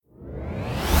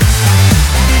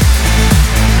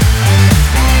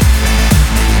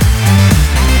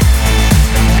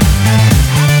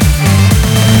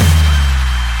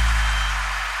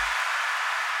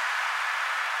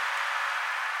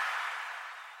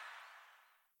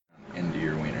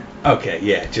Okay,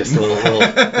 yeah, just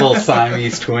little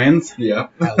Siamese twins. Yeah.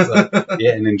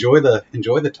 Yeah, and enjoy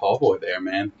the tall boy there,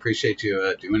 man. Appreciate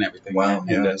you doing everything. Wow. Man.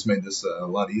 Yeah, And, that's made this a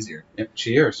lot easier.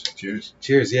 cheers. Cheers.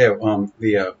 Cheers. Yeah.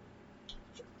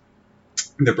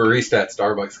 The barista at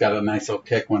Starbucks got a nice little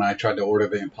kick when I tried to order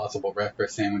the Impossible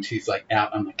Breakfast Sandwich. He's like,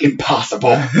 out. I'm like, impossible.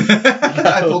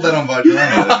 I pulled that on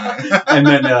Vajrayana. And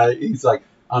then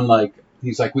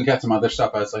he's like, we got some other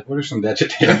stuff. I was like, what are some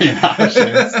vegetarian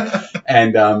options?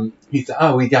 And he said,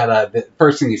 oh, we got the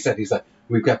first thing he said, he's like,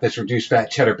 we've got this reduced fat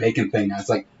cheddar bacon thing. I was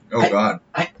like, oh, God.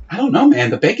 I don't know,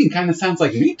 man. The bacon kind of sounds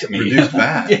like meat to me. Reduced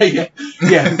fat.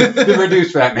 Yeah. The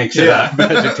reduced fat makes it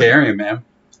vegetarian, man.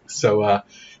 So,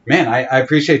 man, I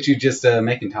appreciate you just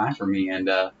making time for me, and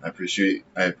I appreciate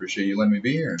you letting me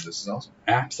be here. This is awesome.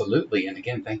 Absolutely. And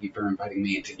again, thank you for inviting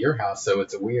me into your house. So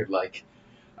it's a weird, like,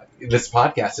 this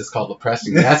podcast is called The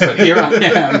Preston Guest, but here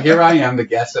I am, the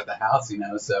guest at the house,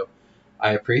 so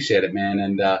I appreciate it, man.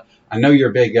 And I know you're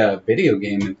a big video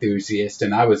game enthusiast,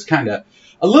 and I was kind of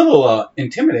a little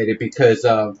intimidated because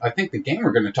I think the game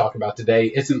we're going to talk about today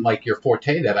isn't like your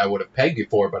forte that I would have pegged you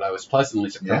for, but I was pleasantly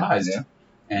surprised. Yeah.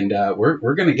 And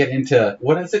we're going to get into,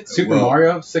 what is it, Super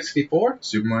Mario 64?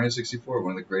 Super Mario 64,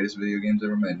 one of the greatest video games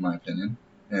ever made, in my opinion.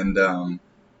 And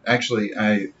actually,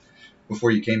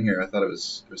 before you came here, I thought it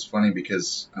was funny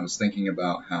because I was thinking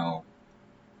about how,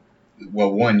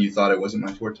 well, one, you thought it wasn't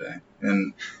my forte,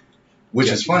 and which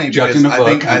is funny because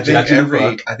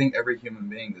I think every human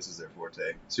being, this is their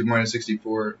forte. Super Mario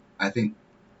 64, I think,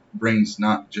 brings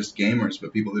not just gamers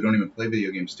but people who don't even play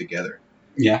video games together.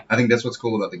 Yeah. I think that's what's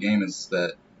cool about the game is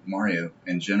that Mario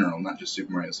in general, not just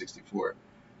Super Mario 64,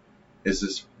 is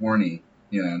this horny,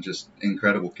 just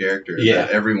incredible character that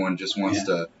everyone just wants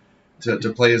to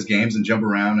play his games and jump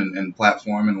around and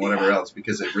platform and whatever else,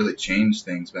 because it really changed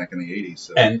things back in the 80s.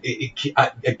 So. And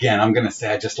again, I'm going to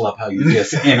say I just love how you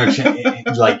just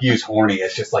use horny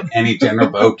as just like any general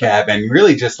vocab, and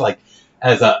really just like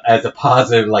as a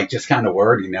positive, like just kind of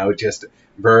word, just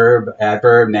verb,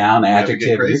 adverb, noun,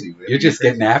 adjective. You're just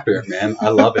getting after it, man. I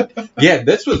love it. Yeah,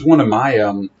 this was one of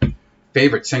my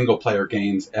favorite single player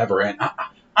games ever. And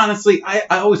honestly,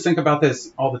 I always think about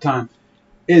this all the time.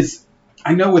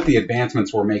 I know with the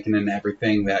advancements we're making and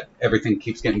everything, that everything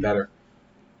keeps getting better.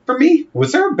 For me,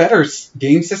 was there a better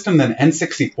game system than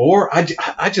N64?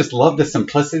 I just love the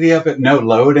simplicity of it. No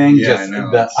loading,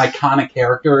 the iconic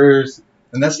characters.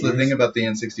 And that's the thing about the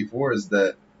N64 is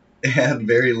that it had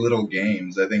very little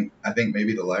games. I think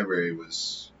maybe the library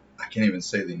was, I can't even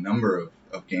say the number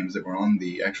of games that were on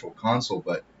the actual console,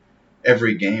 but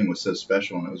every game was so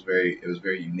special and it was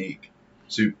very unique.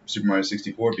 Super Mario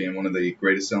 64 being one of the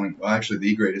greatest selling, well, actually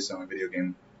the greatest selling video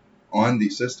game on the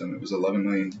system. It was 11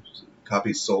 million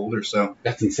copies sold or so.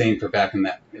 That's insane for back in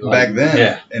that. Back then.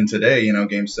 Yeah. And today,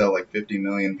 games sell like 50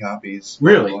 million copies.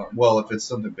 Really? Well, if it's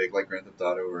something big like Grand Theft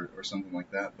Auto or something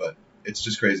like that. But it's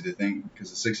just crazy to think because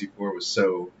the 64 was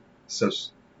so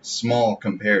small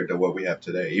compared to what we have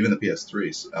today. Even the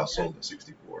PS3 outsold the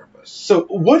 64. But. So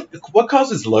what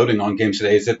causes loading on games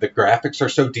today? Is it the graphics are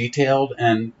so detailed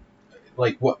and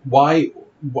like why?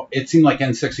 It seemed like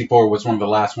N64 was one of the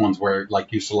last ones where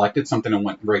like you selected something and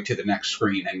went right to the next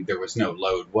screen and there was no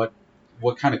load. What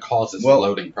kind of causes the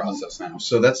loading process now?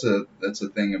 So that's a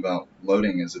thing about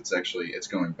loading is it's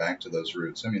going back to those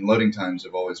roots. I mean, loading times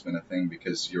have always been a thing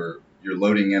because you're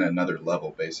loading in another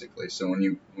level basically. So when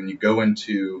you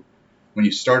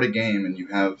start a game and you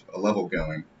have a level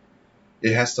going,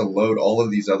 it has to load all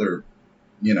of these other,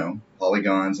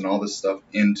 polygons and all this stuff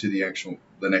into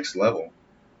the next level.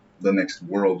 The next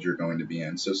world you're going to be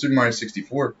in. So Super Mario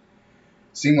 64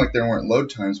 seemed like there weren't load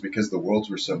times because the worlds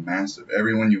were so massive.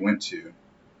 Everyone you went to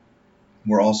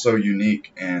were all so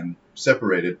unique and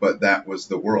separated, but that was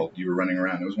the world you were running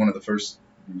around. It was one of the first,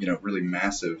 really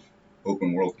massive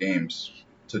open world games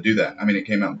to do that. I mean, it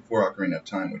came out before Ocarina of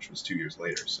Time, which was 2 years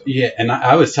later. So. Yeah, and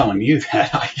I was telling you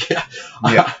that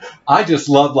I just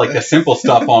love like the simple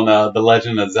stuff on The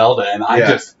Legend of Zelda, and I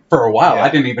just for a while I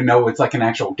didn't even know it's like an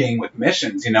actual game with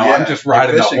missions. I'm just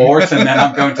riding the horse, and then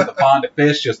I'm going to the pond to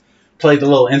fish. Just play the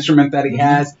little instrument that he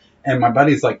has. And my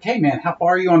buddy's like, hey, man, how far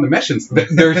are you on the missions?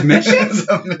 There's missions?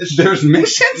 There's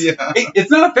missions? Yeah.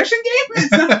 It's not a fishing game?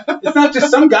 It's not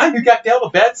just some guy who got dealt a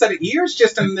bad set of ears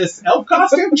just in this elf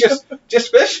costume, just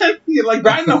fishing? You like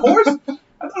riding a horse?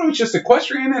 I thought it was just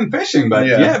equestrian and fishing.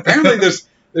 But apparently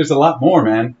there's a lot more,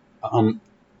 man.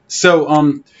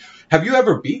 So have you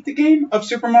ever beat the game of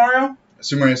Super Mario?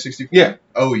 Super Mario 64? Yeah.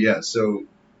 Oh, yeah. So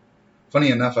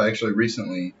funny enough, I actually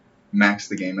recently max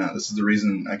the game out. This is the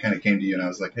reason I kind of came to you and I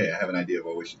was like, hey, I have an idea of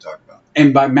what we should talk about.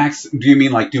 And by max, do you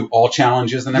mean like do all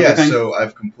challenges and everything? Yeah, so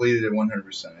I've completed it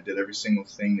 100%. I did every single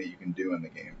thing that you can do in the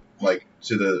game. Like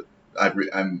so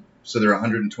there are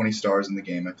 120 stars in the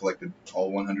game. I collected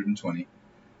all 120.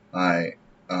 I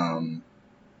don't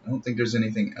think there's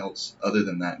anything else other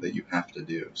than that you have to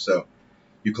do. So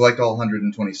you collect all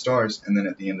 120 stars, and then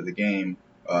at the end of the game,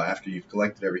 after you've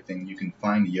collected everything, you can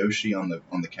find Yoshi on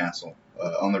the castle,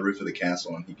 on the roof of the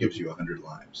castle, and he gives you 100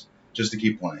 lives just to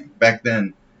keep playing. Back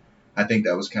then, I think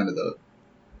that was kind of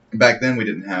back then we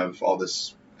didn't have all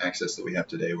this access that we have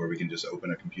today, where we can just open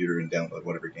a computer and download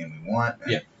whatever game we want.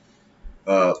 And,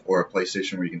 or a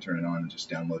PlayStation where you can turn it on and just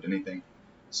download anything.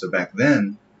 So back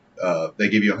then, they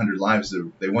gave you 100 lives.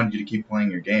 They wanted you to keep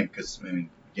playing your game because, I mean,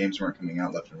 games weren't coming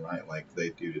out left and right like they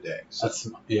do today. So.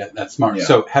 That's smart. Yeah.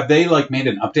 So have they like made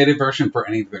an updated version for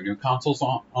any of their new consoles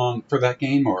on for that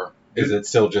game, or is it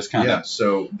still just kind of? Yeah.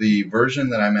 So the version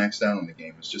that I maxed out on the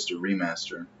game is just a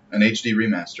remaster, an HD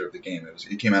remaster of the game.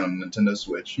 It came out on Nintendo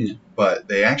Switch, but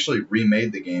they actually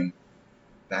remade the game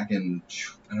back in,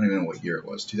 I don't even know what year it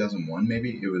was, 2001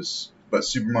 maybe. It was, but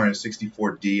Super Mario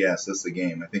 64 DS. That's the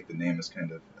game. I think the name is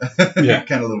kind of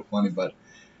kind of a little funny, but.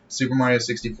 Super Mario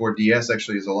 64 DS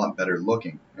actually is a lot better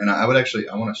looking, and I want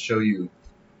to show you.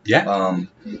 Yeah.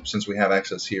 Since we have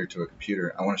access here to a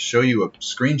computer, I want to show you a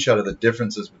screenshot of the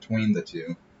differences between the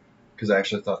two, because I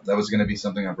actually thought that was going to be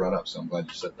something I brought up, so I'm glad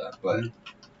you said that. But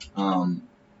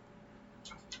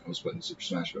I was putting Super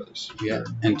Smash Brothers. Yeah,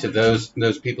 and to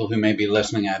those people who may be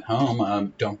listening at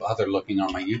home, don't bother looking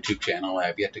on my YouTube channel. I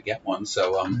have yet to get one,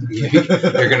 so you're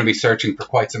going to be searching for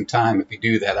quite some time. If you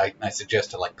do that, I suggest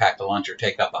to like pack a lunch or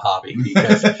take up a hobby,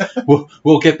 because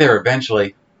we'll get there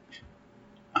eventually.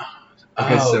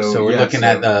 Okay, so we're looking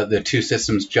at the two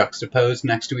systems juxtaposed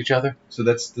next to each other. So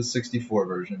that's the 64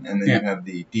 version, and then you have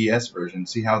the DS version.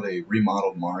 See how they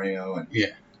remodeled Mario and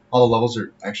all the levels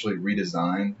are actually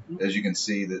redesigned. As you can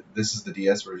see, that this is the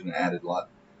DS version that added a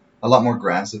lot more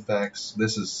grass effects.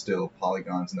 This is still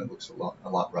polygons, and it looks a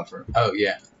lot rougher. Oh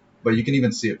yeah. But you can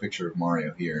even see a picture of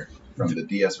Mario here from the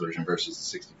DS version versus the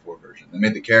 64 version. They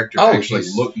made the character actually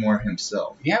look more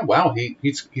himself. Yeah, wow.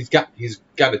 He's got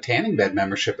a tanning bed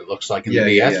membership. It looks like in the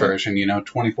DS version.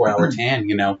 24-hour tan.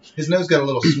 His nose got a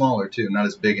little smaller too, not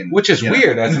as big. Which is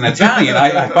weird as an Italian.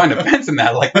 I find offense in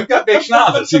that. Like, we've got big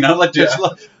schnozzes.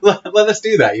 Let us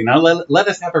do that. Let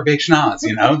us have our big schnoz.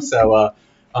 So.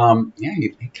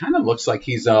 He kind of looks like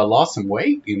he's lost some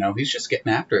weight. He's just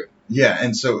getting after it. Yeah,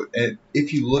 and so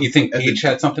if you look, you think Peach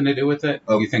had something to do with it?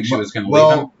 You think she was going to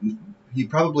leave him? Well, he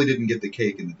probably didn't get the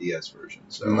cake in the DS version.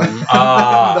 So the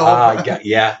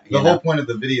whole point of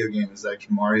the video game is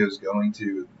actually Mario's going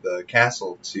to the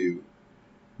castle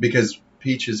because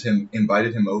Peach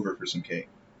invited him over for some cake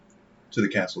to the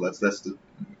castle. That's the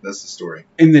story.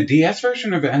 In the DS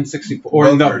version or the N64?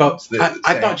 Or no, but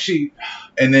I thought she.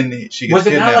 And then she gets was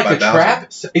it not like a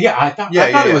trap? Yeah, I thought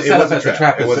it was set up as a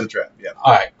trap. It was a trap. Yeah.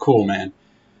 All right, cool, man.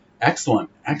 Excellent.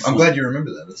 I'm glad you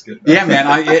remember that. That's good. Yeah, man.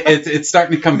 It's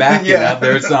starting to come back.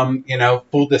 There's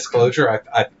full disclosure.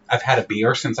 I've had a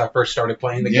beer since I first started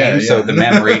playing the game, so the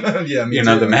memory.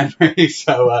 The memory.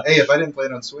 So. Hey, if I didn't play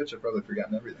it on Switch, I'd probably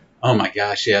forgotten everything. Oh my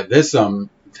gosh, yeah. This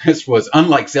was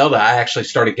unlike Zelda. I actually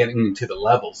started getting into the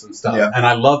levels and stuff, and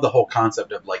I love the whole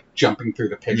concept of like jumping through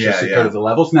the pictures to go to the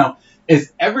levels. Now,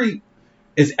 is every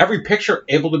picture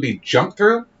able to be jumped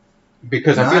through?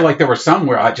 Because I feel like there were some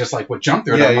where I just would jump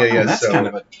through. That's kind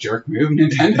of a jerk move,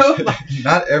 Nintendo.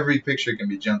 Not every picture can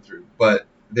be jumped through, but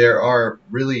there are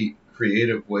really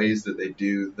creative ways that they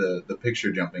do the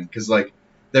picture jumping. Because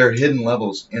there are hidden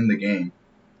levels in the game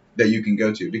that you can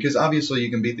go to. Because obviously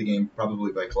you can beat the game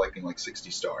probably by collecting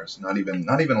 60 stars, not even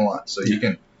a lot. So you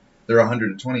can. There are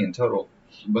 120 in total,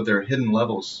 but there are hidden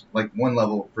levels. Like one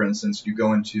level, for instance, you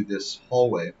go into this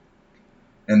hallway,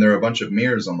 and there are a bunch of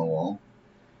mirrors on the wall.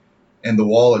 And the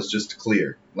wall is just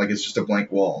clear, it's just a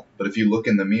blank wall. But if you look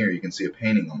in the mirror, you can see a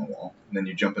painting on the wall. And then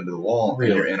you jump into the wall,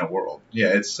 and you're in a world. Yeah,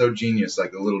 it's so genius, the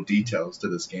little details to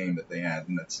this game that they add.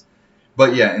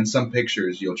 But yeah, in some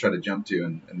pictures, you'll try to jump to,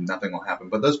 and nothing will happen.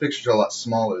 But those pictures are a lot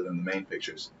smaller than the main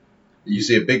pictures. You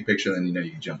see a big picture, then you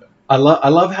can jump in. I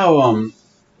love how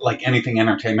anything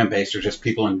entertainment based or just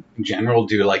people in general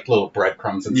do little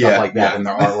breadcrumbs and stuff like that in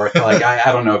their artwork.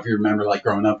 I don't know if you remember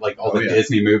growing up all the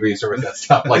Disney movies or that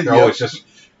stuff. They're always just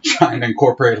trying to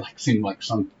incorporate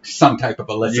some type of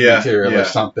illicit material or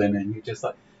something, and you're just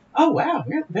oh wow,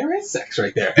 there is sex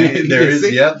right there. There is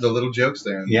the little jokes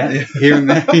there. Yeah, here and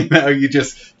there, you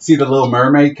just see the Little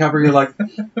Mermaid cover. You're like,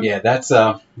 yeah, that's you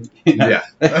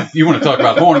want to talk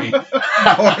about horny?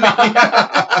 Horny.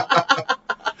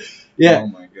 Yeah. Oh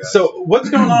my guys. So what's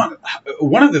going on?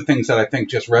 One of the things that I think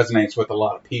just resonates with a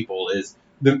lot of people is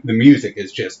the music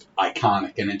is just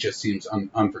iconic, and it just seems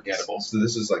unforgettable. So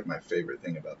this is like my favorite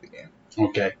thing about the game.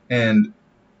 Okay. And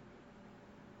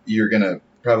you're going to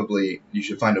you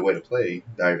should find a way to play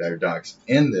Dire Dire Docks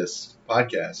in this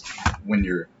podcast when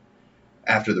you're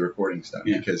after the recording stuff.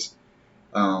 Yeah. Because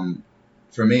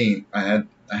for me, I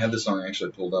had the song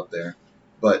actually pulled up there,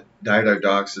 but Dire Dire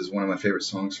Docks is one of my favorite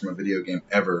songs from a video game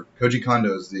ever. Koji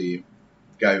Kondo is the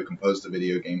guy who composed the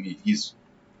video game. He's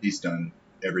done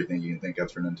everything you can think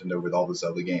of for Nintendo with all the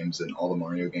Zelda games and all the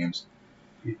Mario games.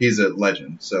 He's a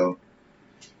legend. So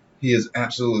he is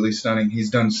absolutely stunning.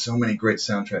 He's done so many great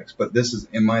soundtracks, but this is,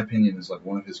 in my opinion, is like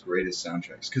one of his greatest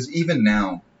soundtracks. Because even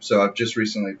now, so I've just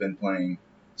recently been playing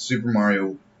Super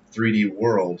Mario 3D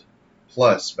World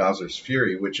plus Bowser's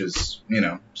Fury, which is,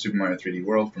 Super Mario 3D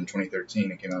World from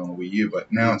 2013. It came out on the Wii U,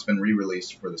 but now it's been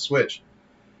re-released for the Switch.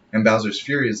 And Bowser's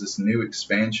Fury is this new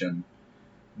expansion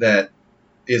that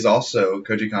is also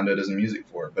Koji Kondo does music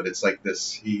for, but it's like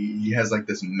this, he has like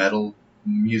this metal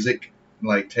music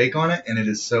like take on it, and it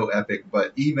is so epic.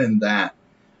 But even that,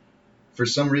 for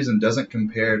some reason, doesn't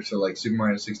compare to like Super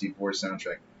Mario 64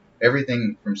 soundtrack.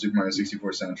 Everything from Super Mario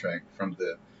 64 soundtrack, from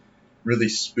the really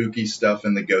spooky stuff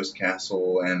in the Ghost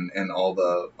Castle and all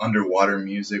the underwater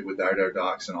music with Dire Dire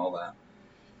Docks and all that,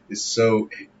 is so.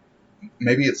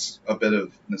 Maybe it's a bit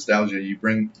of nostalgia. You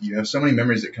have so many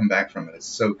memories that come back from it. It's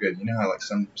so good. You know how like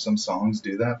some songs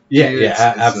do that? Yeah,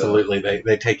 absolutely.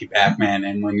 They take you back, man.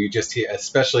 And when you just hear,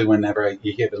 especially whenever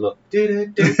you hear the little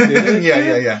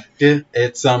yeah.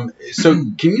 It's so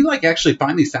can you like actually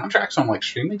find these soundtracks on like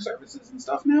streaming services and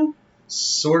stuff now?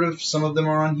 Sort of. Some of them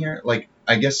are on here. Like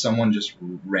I guess someone just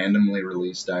randomly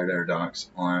released Dire Dire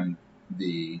Docks on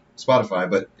the Spotify,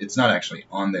 but it's not actually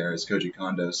on there as Koji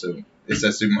Kondo, so it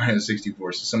says Super Mario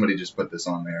 64, so somebody just put this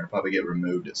on there. It'll probably get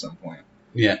removed at some point.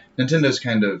 Yeah. Nintendo's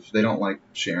they don't like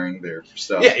sharing their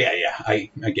stuff. Yeah. I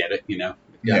get it,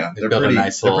 They're pretty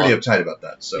uptight about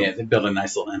that. So yeah, they build a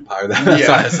nice little empire. That's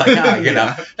why it's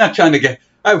like, not trying to get.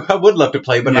 I would love to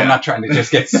play, but I'm not trying to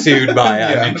just get sued by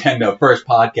Nintendo. First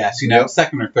podcast,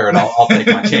 second or third, I'll take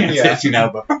my chances,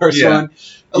 but first one.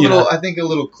 I think a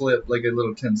little clip, like a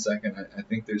little 10-second. I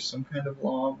think there's some kind of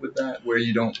law with that where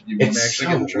you won't actually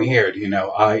get in trouble. Weird,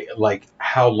 I like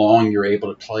how long you're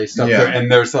able to play stuff. Yeah.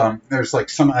 And there's like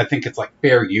some, I think it's like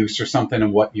fair use or something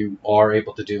and what you are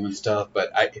able to do and stuff.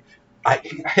 But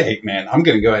hey man, I'm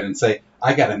gonna go ahead and say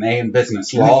I got an A in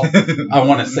business law. I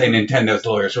want to say Nintendo's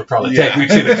lawyers would probably take me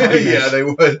to the court. Yeah, they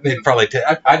would. They'd probably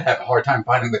I'd have a hard time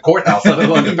finding the courthouse, let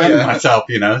alone defending myself.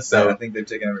 So I think they've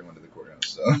taken everyone to the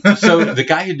courthouse. So the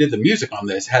guy who did the music on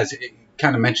this has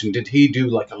kind of mentioned. Did he do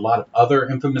like a lot of other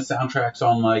infamous soundtracks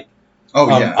on like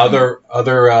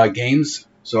other games?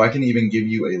 So I can even give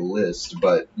you a list,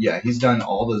 but yeah, he's done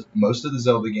most of the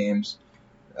Zelda games.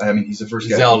 I mean, he's the first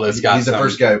guy. He's the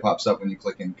first guy who pops up when you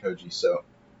click in Koji. So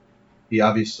he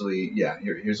obviously,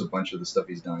 here's a bunch of the stuff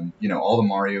he's done. All the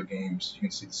Mario games. You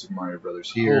can see the Super Mario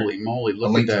Brothers here. Holy moly! Look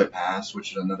A Link at that. to the Past,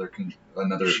 which is another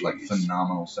like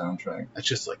phenomenal soundtrack. That's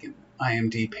just like an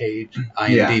IMDb page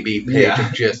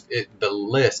of just the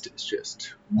list is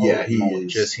just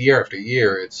is just year after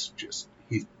year. It's just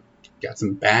he's got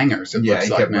some bangers. He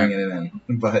kept bringing it in.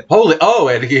 But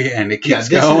and it keeps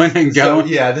going and going.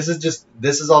 So,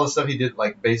 this is all the stuff he did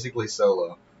like basically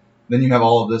solo. Then you have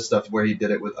all of this stuff where he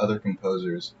did it with other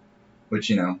composers, which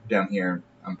down here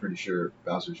I'm pretty sure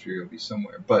Bowser's Fury will be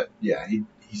somewhere. But yeah,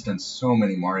 he's done so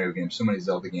many Mario games, so many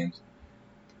Zelda games,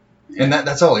 and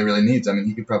that's all he really needs. I mean,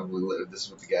 he could probably live. This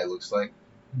is what the guy looks like.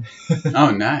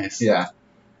 Oh, nice. Yeah,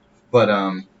 but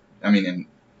I mean, and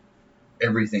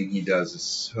everything he does is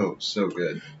so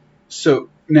good. So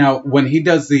now, when he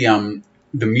does the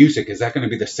music, is that going to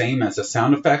be the same as the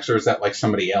sound effects, or is that like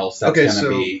somebody else that's going to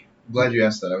be? Glad you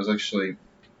asked that. I was actually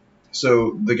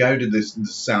the guy who did this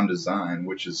sound design,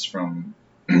 which is from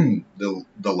the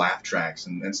laugh tracks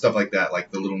and stuff like that,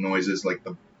 like the little noises, like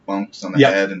the bumps on the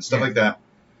head and stuff like that,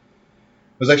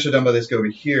 was actually done by this guy over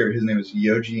here. His name is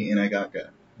Yoji Inagaka.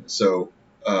 So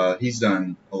he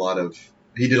did a lot of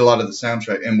the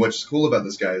soundtrack. And what's cool about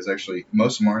this guy is actually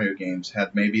most Mario games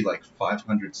had maybe like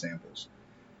 500 samples.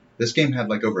 This game had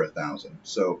like over 1,000.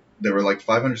 So there were like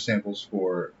 500 samples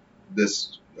for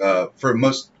this. For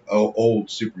most old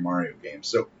Super Mario games.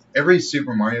 So every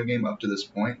Super Mario game up to this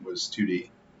point was 2D.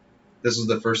 This was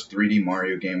the first 3D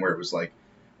Mario game where it was like,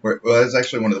 it was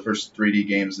actually one of the first 3D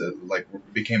games that like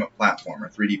became a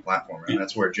platformer, 3D platformer, and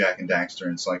that's where Jack and Daxter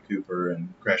and Sly Cooper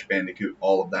and Crash Bandicoot,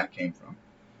 all of that came from.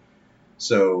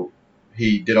 So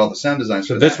he did all the sound designs.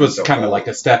 So this was kind of like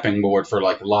a stepping board for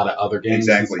like a lot of other games.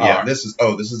 Exactly. Yeah. This is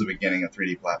the beginning of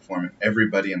 3D platforming.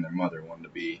 Everybody and their mother wanted to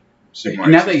be Super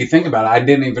Mario. Now that you think about it, I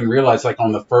didn't even realize like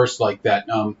on the first like that.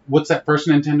 What's that first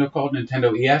Nintendo called?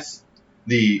 Nintendo ES.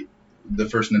 The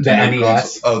first Nintendo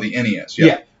NES. console. Oh, the NES.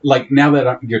 Yeah. Like now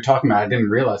that you're talking about it, I didn't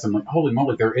realize. I'm like, holy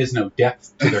moly, there is no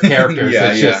depth to their characters.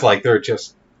 It's just like they're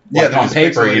just like on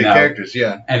paper, characters,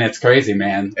 And it's crazy,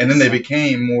 man. And then they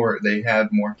became more. They had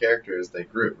more characters. They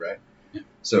grew, right? Yeah.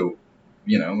 So,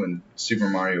 in Super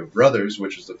Mario Brothers,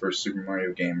 which was the first Super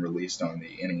Mario game released on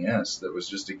the NES, that was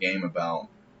just a game about,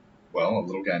 well, a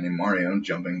little guy named Mario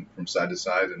jumping from side to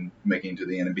side and making it to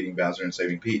the end and beating Bowser and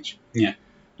saving Peach. Yeah.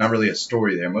 Not really a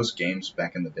story there. Most games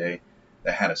back in the day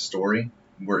that had a story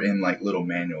were in like little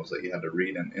manuals that you had to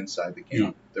read inside the game.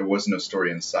 Yeah. There was no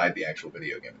story inside the actual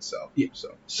video game itself. Yeah.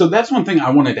 So that's one thing I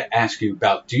wanted to ask you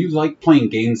about. Do you like playing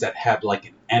games that have like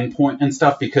an endpoint and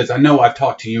stuff? Because I know I've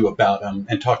talked to you about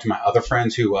and talked to my other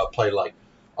friends who play like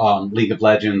League of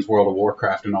Legends, World of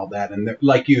Warcraft, and all that. And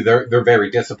like you, they're very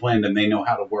disciplined and they know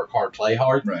how to work hard, play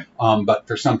hard. Right. But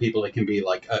for some people, it can be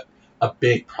like a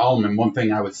big problem. And one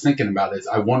thing I was thinking about is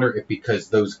I wonder if because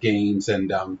those games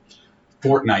and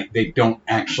Fortnite, they don't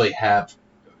actually have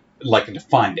like a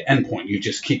defined endpoint. You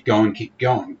just keep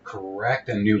going, correct?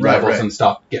 And new levels and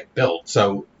stuff get built.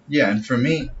 So yeah, and for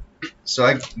me,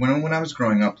 when I was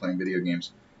growing up playing video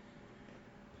games,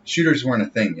 shooters weren't a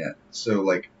thing yet. So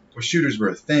like shooters were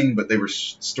a thing, but they were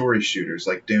story shooters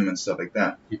like Doom and stuff like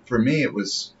that. For me, it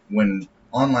was when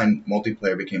online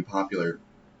multiplayer became popular.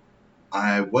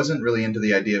 I wasn't really into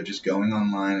the idea of just going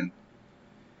online. And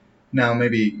now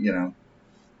maybe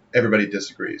everybody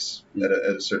disagrees at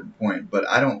a certain point, but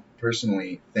I don't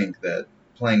personally think that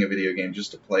playing a video game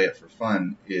just to play it for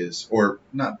fun or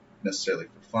not necessarily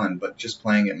for fun, but just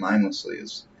playing it mindlessly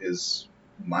is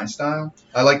my style.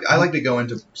 I like to go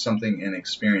into something and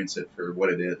experience it for what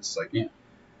it is, like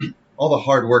all the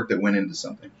hard work that went into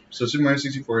something. So Super Mario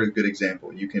 64 is a good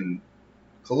example. You can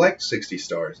collect 60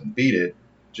 stars and beat it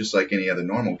just like any other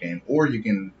normal game, or you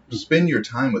can spend your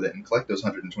time with it and collect those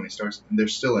 120 stars, and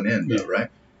there's still an end though, right?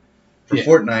 For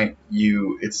Fortnite,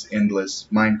 it's endless.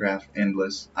 Minecraft,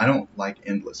 endless. I don't like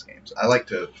endless games. I like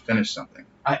to finish something.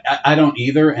 I don't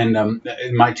either. And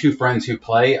my two friends who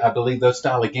play, I believe those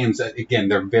style of games, again,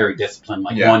 they're very disciplined.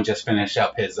 Like one just finished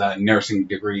up his nursing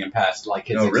degree and passed like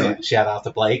his exam. Really? Shout out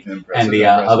to Blake. And the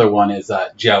other one is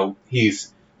Joe.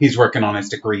 He's working on his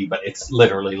degree, but it's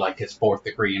literally like his fourth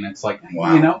degree. And it's like,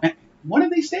 one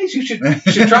of these days you should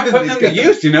try putting them to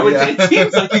use. It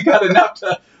seems like you got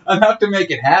enough to make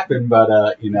it happen,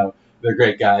 but they're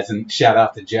great guys, and shout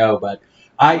out to Joe. But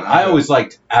I always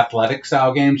liked athletic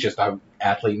style games, just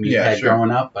athlete meathead growing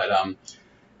up, but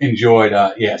enjoyed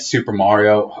Super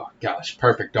Mario. Oh gosh,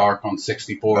 Perfect Dark on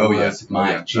 64 was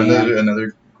my jam.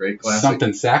 Another great classic.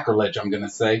 Something sacrilege, I'm gonna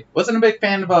say. Wasn't a big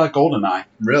fan of GoldenEye.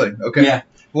 Really? Okay. Yeah.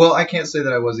 Well, I can't say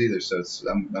that I was either, so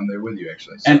I'm there with you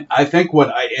actually. So. And I think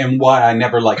why I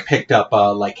never like picked up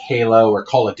like Halo or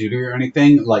Call of Duty or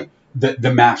anything, like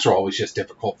the maps are always just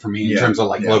difficult for me in terms of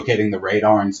like locating the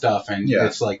radar and stuff, and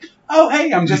it's like, oh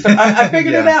hey, I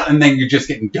figured it out, and then you're just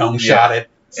getting dome shotted.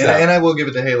 So. And I will give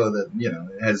it to Halo that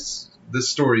it has the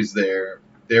story's there.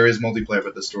 There is multiplayer,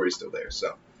 but the story's still there,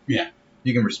 so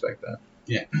you can respect that.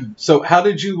 Yeah. So how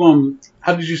did you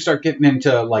start getting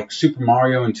into like Super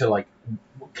Mario, into like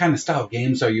what kind of style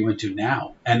games are you into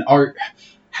now? And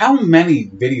how many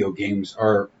video games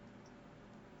are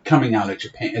coming out of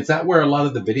Japan? Is that where a lot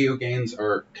of the video games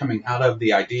are coming out of,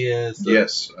 the ideas?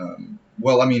 Yes.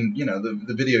 Well, I mean,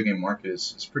 the video game market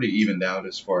is pretty evened out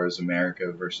as far as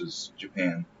America versus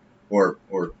Japan or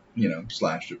 /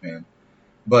 Japan.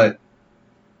 But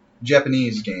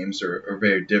Japanese games are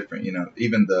very different.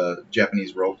 Even the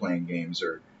Japanese role-playing games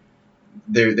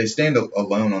they stand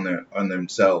alone on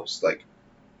themselves. Like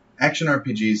action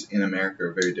RPGs in America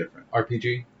are very different.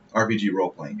 RPG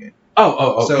role-playing game.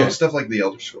 Oh, okay. So stuff like the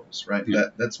Elder Scrolls, right? Yeah.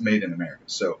 That's made in America.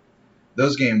 So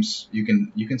those games you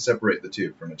can separate the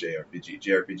two from a JRPG.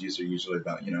 JRPGs are usually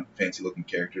about fancy-looking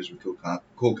characters with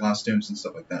cool costumes and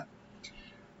stuff like that.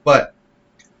 But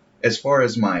as far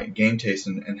as my game taste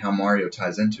and how Mario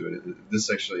ties into it, this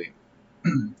is actually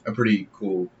a pretty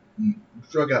cool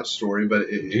drug-out story, but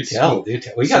it's cool. Do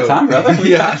tell. We got time, brother.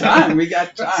 We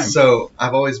got time. So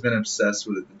I've always been obsessed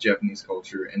with the Japanese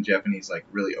culture and Japanese, like,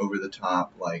 really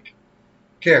over-the-top, like,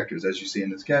 characters, as you see in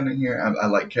this cabinet here. I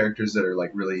like characters that are,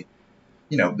 like, really,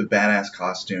 the badass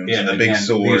costumes and the big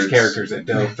swords. These characters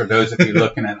for those of you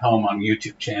looking at home on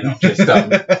YouTube channel, just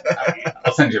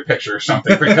I'll send you a picture or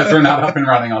something because we're not up and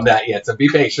running on that yet, so be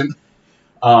patient.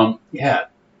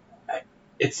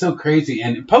 It's so crazy.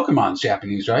 And Pokemon's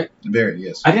Japanese, right? Very,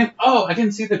 yes. I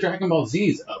didn't see the Dragon Ball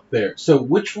Z's up there. So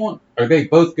which one? Are they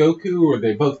both Goku or are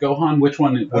they both Gohan? Which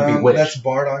one would be which? That's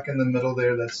Bardock in the middle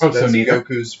there. That's so neither.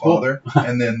 Goku's father.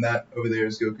 And then that over there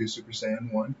is Goku Super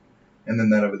Saiyan 1. And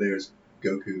then that over there is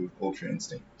Goku Ultra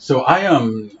Instinct. So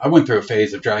I went through a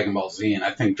phase of Dragon Ball Z, and I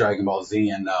think Dragon Ball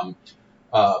Z and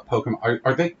Pokemon,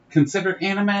 are they considered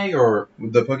anime or?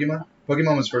 The Pokemon?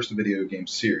 Pokemon was first a video game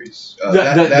series. The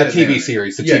TV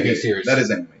series. The TV series. That is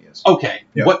anime, yes. Okay.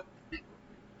 Yeah.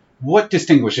 What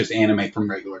distinguishes anime from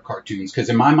regular cartoons? Because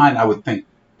in my mind, I would think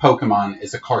Pokemon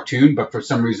is a cartoon, but for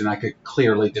some reason I could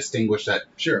clearly distinguish that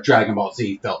Dragon Ball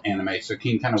Z felt anime. So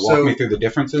can you kind of walk me through the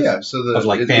differences? Yeah. So of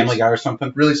like Family Guy or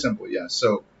something? Really simple, yeah.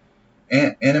 So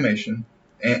animation,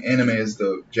 anime is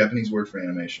the Japanese word for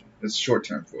animation. It's short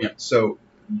term for it. So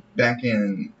back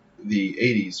in the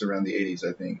 80s, around the 80s,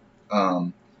 I think,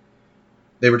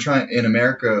 they were trying, in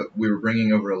America, we were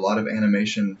bringing over a lot of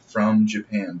animation from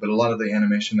Japan, but a lot of the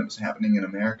animation that was happening in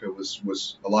America was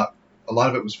a lot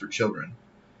of it was for children.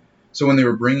 So when they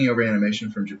were bringing over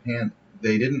animation from Japan,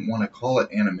 they didn't want to call it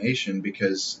animation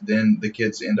because then the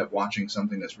kids end up watching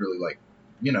something that's really like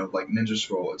Ninja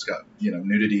Scroll. It's got,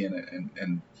 nudity in it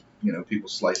and people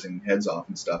slicing heads off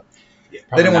and stuff. Yeah,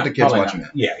 they didn't want the kids watching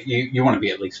that. Yeah, you want to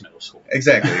be at least middle school.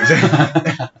 Exactly.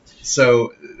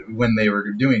 So when they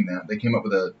were doing that,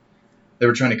 they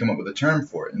were trying to come up with a term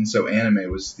for it. And so anime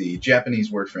was the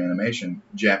Japanese word for animation,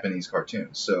 Japanese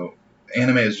cartoons. So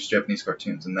anime is just Japanese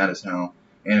cartoons, and that is how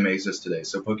anime exists today.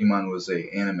 So Pokemon was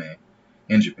a anime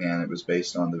in Japan. It was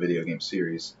based on the video game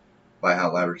series by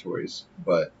HAL Laboratories.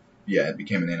 But yeah, it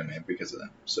became an anime because of that.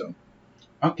 So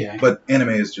okay. But anime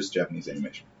is just Japanese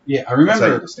animation. Yeah, I remember. That's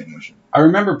how you distinguish it. I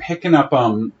remember picking up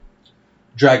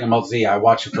Dragon Ball Z. I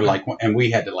watched it for and we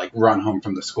had to run home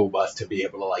from the school bus to be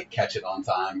able to catch it on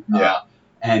time. Yeah.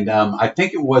 And I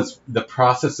think it was the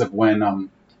process of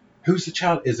when who's the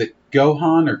child? Is it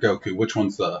Gohan or Goku? Which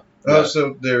one's the?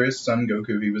 So there is Son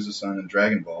Goku. He was a son in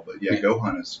Dragon Ball, but yeah,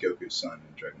 Gohan is Goku's son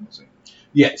in Dragon Ball Z.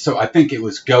 Yeah, so I think it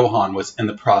was Gohan was in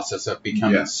the process of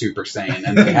becoming Super Saiyan,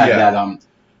 and they had that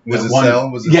Was it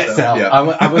Cell? Cell. Yeah.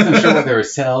 I wasn't sure whether it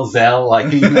was Cell, Zell,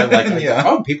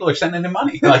 oh, people are sending him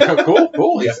money.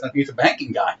 Cool. He's a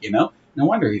banking guy, No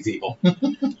wonder he's evil.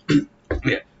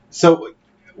 Yeah. So,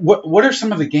 what are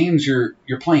some of the games you're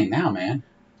playing now, man?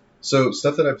 So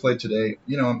stuff that I played today,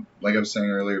 like I was saying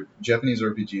earlier, Japanese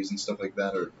RPGs and stuff like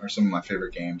that are some of my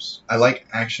favorite games. I like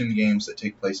action games that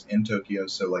take place in Tokyo,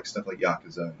 so stuff like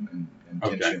Yakuza and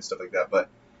Kenshin and stuff like that. But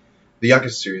the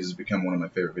Yakuza series has become one of my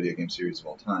favorite video game series of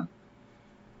all time.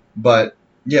 But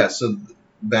yeah, so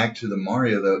back to the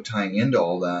Mario though, tying into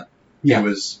all that, it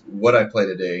was what I play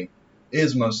today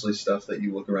is mostly stuff that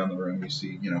you look around the room, you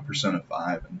see, Persona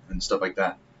 5 and stuff like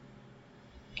that.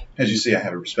 As you see, I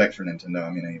have a respect for Nintendo. I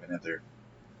mean, I even have their...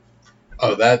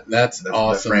 Oh, that's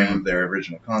awesome. The frame of their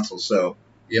original console, so...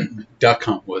 Yep, Duck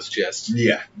Hunt was just...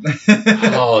 Yeah.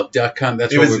 Duck Hunt,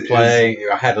 that's what we play.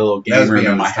 I had a little game room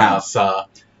in my house up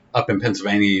in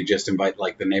Pennsylvania. You just invite,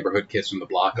 the neighborhood kids from the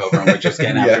block over, and we're just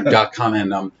getting after Duck Hunt,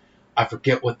 and I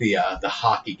forget what the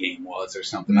hockey game was or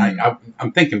something.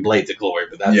 I'm thinking Blades of Glory,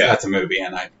 but that's a movie,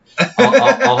 and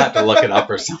I'll have to look it up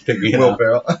or something. Will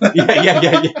Ferrell.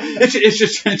 Yeah. It's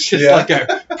just like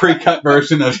a pre-cut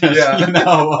version of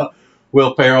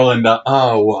Will Ferrell and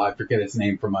I forget his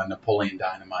name from Napoleon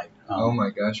Dynamite. Oh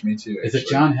my gosh, me too. Is it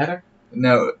John Heder?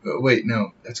 No, wait,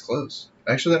 no, that's close.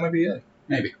 Actually, that might be it.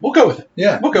 Maybe we'll go with it.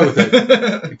 Yeah, we'll go with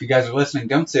it. If you guys are listening,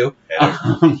 don't sue.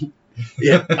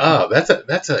 Yeah. Oh, that's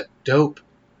a dope,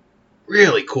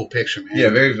 really cool picture, man. Yeah,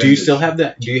 very vintage. Do you still have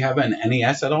that? Do you have an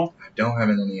NES at all? I don't have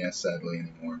an NES sadly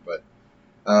anymore, but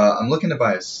I'm looking to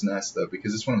buy a SNES though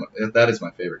because it's that is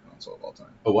my favorite console of all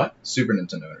time. A what? Super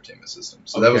Nintendo Entertainment System.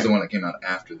 So that was the one that came out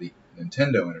after the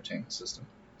Nintendo Entertainment System.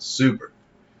 Super.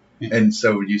 Yeah. And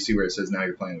so you see where it says now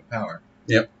you're playing with power.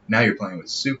 Yep. Now you're playing with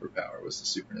superpower was the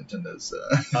Super Nintendo's.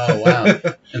 Oh wow!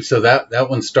 And so that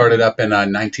one started up in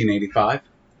 1985.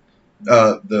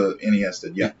 The NES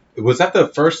did, yeah. Was that the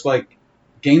first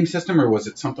game system, or was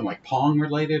it something like Pong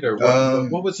related, or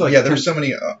what was Yeah, there were so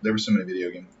many video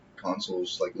game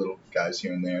consoles, little guys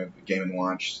here and there. The Game &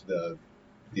 Watch, the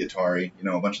Atari,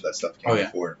 a bunch of that stuff came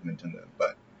before Nintendo.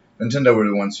 But Nintendo were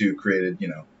the ones who created,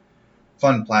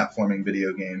 fun platforming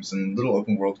video games and little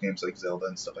open world games like Zelda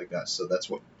and stuff like that. So that's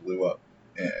what blew up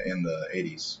in the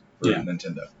 80s for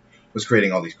Nintendo. Was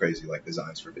creating all these crazy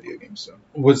designs for video games. So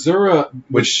was there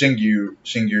which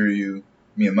Shigeru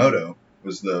Miyamoto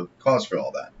was the cause for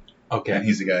all that. Okay. And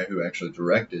he's the guy who actually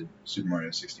directed Super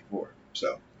Mario 64.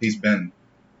 So he's been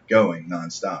going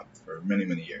nonstop for many,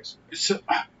 many years. So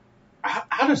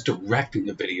how does directing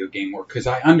a video game work? Because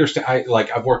I understand,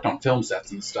 I've worked on film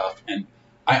sets and stuff, and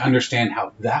I understand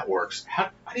how that works. How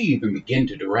do you even begin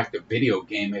to direct a video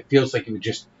game? It feels like you would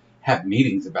just have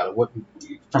meetings about it. What,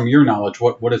 from your knowledge,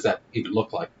 what does that even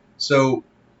look like? So,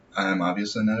 I'm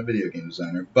obviously not a video game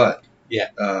designer, but yeah,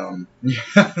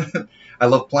 I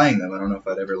love playing them. I don't know if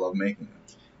I'd ever love making them.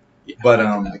 Yeah, but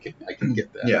I can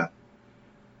get that. Yeah.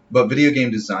 But video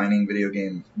game designing,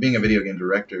 being a video game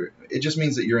director, it just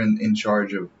means that you're in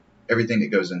charge of everything that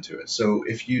goes into it. So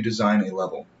if you design a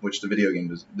level, which the video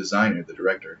game designer, the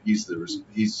director, he's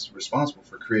responsible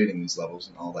for creating these levels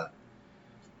and all that.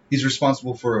 He's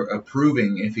responsible for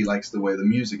approving if he likes the way the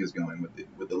music is going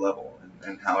with the level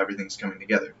and how everything's coming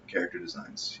together, character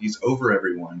designs. He's over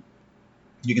everyone.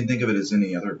 You can think of it as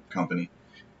any other company.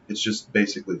 It's just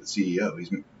basically the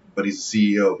CEO. But he's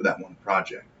the CEO of that one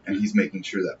project, and he's making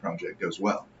sure that project goes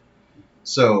well.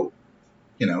 So,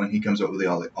 and he comes up with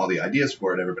all the ideas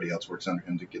for it. Everybody else works under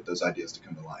him to get those ideas to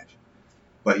come to life.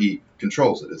 But he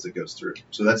controls it as it goes through.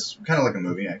 So that's kind of like a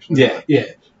movie, actually. Yeah.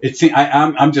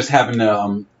 I'm just having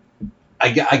to,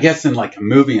 I guess in like a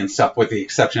movie and stuff, with the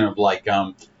exception of like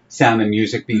sound and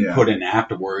music being put in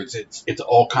afterwards, it's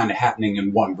all kind of happening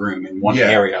in one room, in one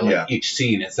area, like each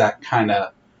scene. Is that kind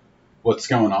of what's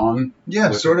going on?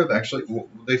 Yeah, sort of, actually. Well,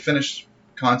 they finish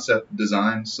concept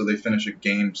design, so they finish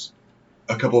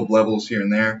a couple of levels here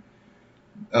and there,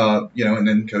 and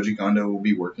then Koji Kondo will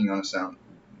be working on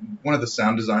one of the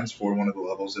sound designs for one of the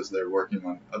levels as they're working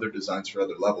on other designs for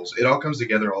other levels. It all comes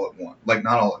together all at once. Like,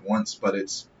 not all at once, but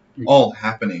it's all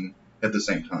happening at the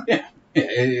same time. Yeah.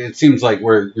 It seems like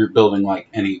where you're building like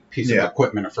any piece of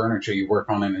equipment or furniture, you work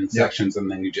on it in sections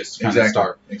and then you just kind of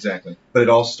start. Exactly. But it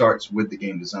all starts with the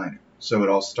game designer. So it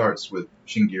all starts with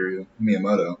Shigeru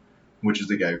Miyamoto, which is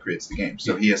the guy who creates the game.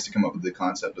 So he has to come up with the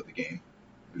concept of the game.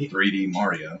 3D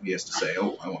Mario, he has to say,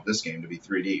 I want this game to be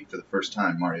 3D. For the first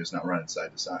time, Mario's not running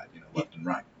side to side, left and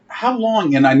right. How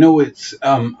long, and I know it's,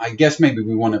 I guess maybe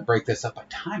we want to break this up by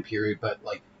time period, but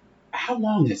like, how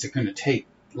long is it going to take,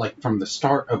 like from the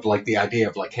start of like the idea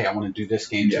of like, hey, I want to do this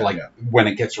game to when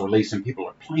it gets released and people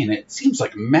are playing it? It seems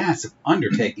like a massive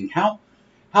undertaking. How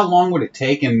long would it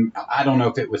take? And I don't know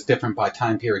if it was different by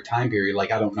time period.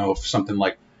 Like, I don't know if something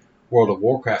like World of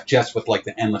Warcraft, just with like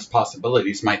the endless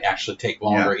possibilities, might actually take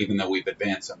longer, even though we've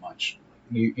advanced so much.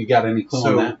 You got any clue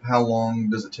on that? So how long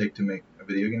does it take to make a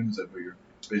video game? Is that what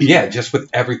you're just with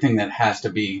everything that has to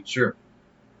be. Sure.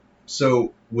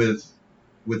 So with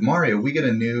Mario, we get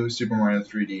a new Super Mario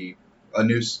 3D, a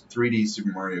new 3D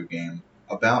Super Mario game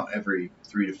about every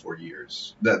 3 to 4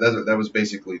 years. That was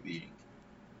basically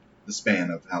the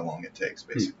span of how long it takes,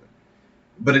 basically.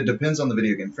 But it depends on the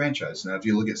video game franchise. Now, if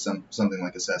you look at something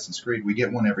like Assassin's Creed, we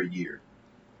get one every year.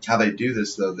 How they do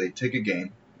this, though, they take a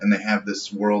game, and they have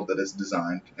this world that is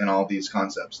designed, and all these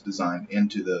concepts designed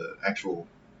into the actual,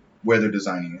 where they're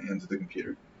designing it, into the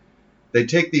computer. They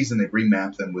take these and they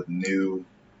remap them with new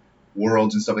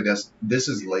worlds and stuff like that. This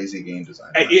is lazy game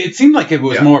design. It seemed like it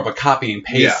was more of a copy and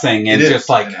paste thing, and just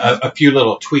like a few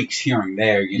little tweaks here and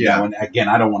there, you know. And again,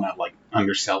 I don't want to like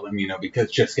undersell them,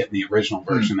 because just getting the original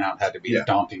version out had to be a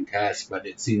daunting task. But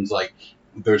it seems like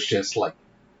there's just like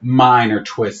minor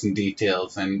twists and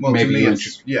details, and maybe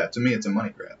to me it's a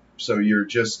money grab. So you're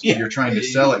just you're trying to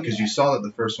sell it because you saw that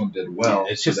the first one did well.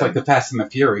 It's just like the Fast and the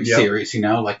Furious series,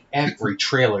 like every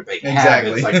trailer they have,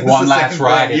 it's like one last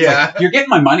ride. It's like, you're getting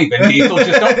my money, Vin Diesel.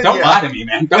 Just don't lie to me,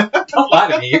 man. Don't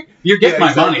lie to me. You're getting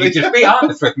my money. Just be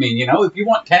honest with me. If you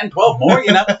want 10, 12 more,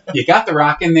 you got The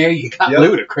Rock in there. You got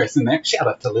Ludacris in there. Shout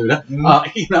out to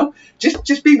Luda.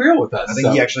 Just be real with us. I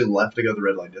think he actually left to go to the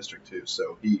Red Light District too,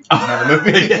 so he doesn't have a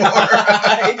movie anymore.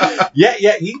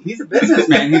 He's a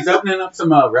businessman. He's opening up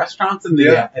some restaurants in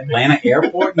the Atlanta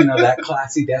airport. That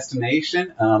classy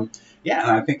destination. And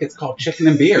I think it's called Chicken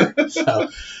and Beer.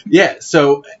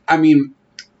 So I mean,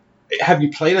 have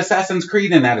you played Assassin's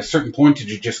Creed? And at a certain point,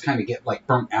 did you just kind of get like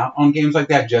burnt out on games like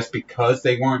that just because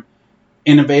they weren't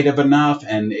innovative enough?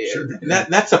 And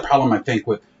that's a problem, I think,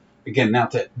 with, again,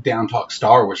 not to down talk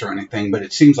Star Wars or anything, but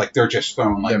it seems like they're just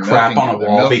throwing like crap on a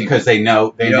wall because they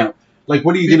know. Like,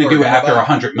 what are you going to do after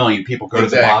 100 million people go to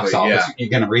the box office? You're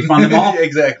going to refund them all?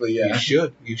 Exactly, yeah.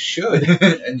 You should.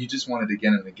 And you just want it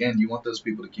again and again. You want those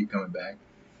people to keep coming back.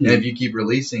 And if you keep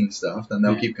releasing stuff, then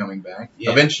they'll keep coming back.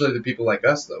 Yeah. Eventually, the people like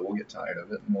us, though, will get tired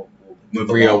of it, and we'll move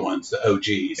the real along. ones, the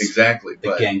OGs. Exactly. The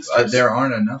but gangsters. There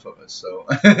aren't enough of us, so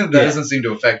that doesn't seem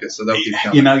to affect it, so they'll keep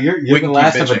coming. You know, you're the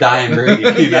last of a dying breed,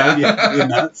 you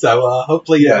know? So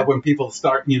hopefully when people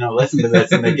start, listen to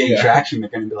this and they gain traction, they're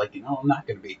going to be like, I'm not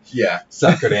going to be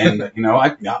suckered in.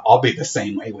 But, I'll be the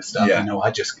same way with stuff.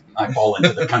 I fall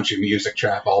into the country music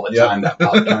trap all the time, that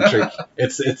pop country.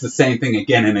 It's the same thing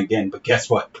again and again, but guess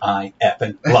what? I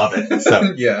effing love it.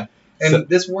 So And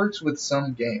this works with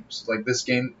some games. Like this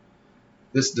game,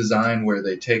 this design where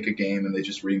they take a game and they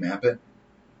just remap it.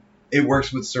 It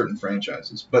works with certain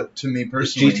franchises. But to me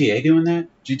personally... Is GTA doing that?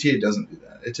 GTA doesn't do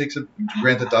that. It takes a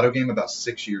Grand Theft Auto game about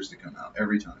 6 years to come out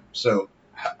every time. So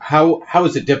how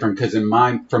is it different? Because in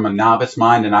mine, from a novice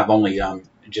mind, and I've only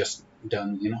just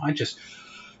done,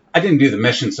 I didn't do the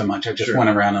mission so much. I just went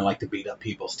around and like to beat up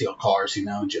people, steal cars,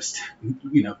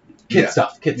 kid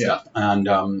stuff.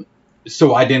 And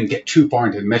so I didn't get too far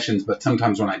into the missions, but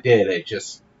sometimes when I did, it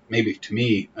just, maybe to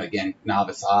me, again,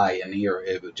 novice eye and ear,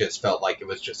 it just felt like it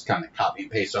was just kind of copy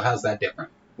and paste. So how's that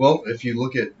different? Well, if you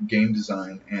look at game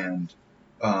design and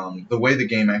the way the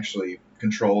game actually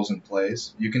controls and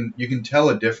plays, you can tell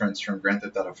a difference from Grand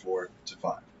Theft Auto 4 to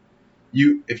 5.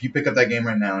 If you pick up that game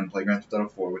right now and play Grand Theft Auto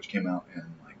 4, which came out in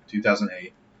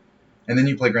 2008, and then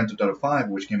you play Grand Theft Auto 5,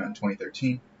 which came out in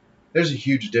 2013, there's a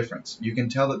huge difference. You can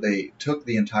tell that they took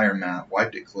the entire map,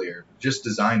 wiped it clear, just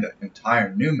designed an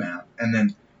entire new map, and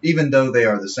then even though they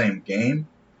are the same game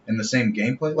and the same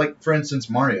gameplay, like for instance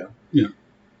Mario,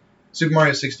 Super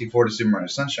Mario 64 to Super Mario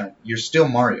Sunshine, you're still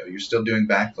Mario. You're still doing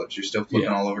backflips. You're still flipping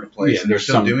all over the place. Yeah, and you're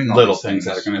still doing all little these things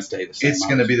that are going to stay the same. It's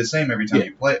going to be the same every time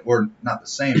you play it, or not the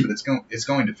same, but it's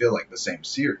going to feel like the same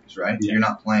series, right? Yeah. You're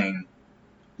not playing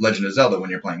Legend of Zelda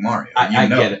when you're playing Mario. I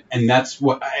get it, and that's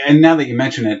what. And now that you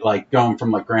mention it, like going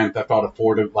from like Grand Theft Auto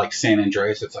 4 to like San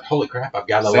Andreas, it's like holy crap! I've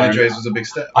got to learn. San Andreas was a big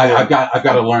step. I've got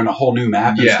to learn a whole new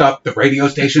map and stuff. The radio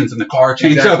stations and the car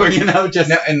changeover, just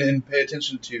now, and pay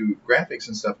attention to graphics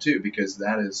and stuff too, because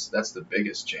that's the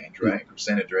biggest change, right? From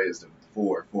San Andreas to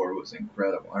 4 was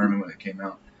incredible. I remember when it came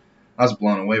out, I was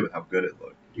blown away with how good it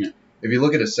looked. Yeah. If you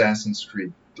look at Assassin's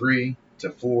Creed 3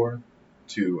 to 4.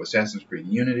 To Assassin's Creed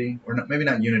Unity, or maybe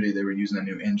not Unity, they were using a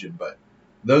new engine, but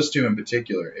those two in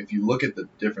particular, if you look at the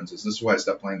differences, this is why I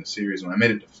stopped playing the series. When I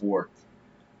made it to 4,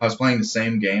 I was playing the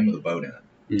same game with a boat in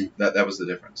it. That was the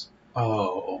difference.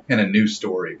 Oh. And a new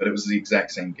story, but it was the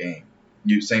exact same game.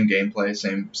 Same gameplay,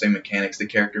 same mechanics. The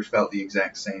character felt the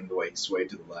exact same. The way he swayed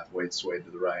to the left, the way he swayed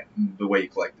to the right, the way he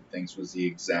collected things was the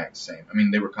exact same. I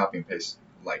mean, they were copy and paste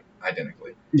like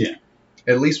identically. Yeah.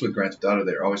 At least with Grand Theft Auto,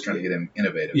 they're always trying to get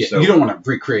innovative. Yeah, so, you don't want to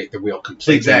recreate the wheel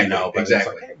completely. Exactly. But it's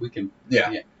like, hey, we can.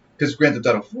 Yeah. Because Grand Theft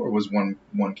Auto 4 was one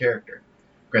character.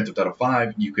 Grand Theft Auto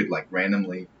 5, you could like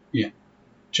randomly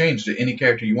change to any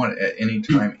character you wanted at any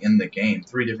time in the game.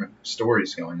 3 different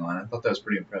stories going on. I thought that was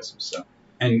pretty impressive. So.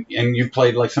 And you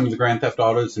played like some of the Grand Theft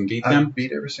Autos and beat them? I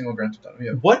beat every single Grand Theft Auto,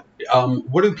 yeah. What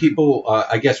do people,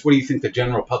 what do you think the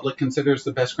general public considers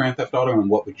the best Grand Theft Auto, and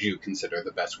what would you consider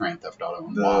the best Grand Theft Auto,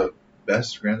 and why?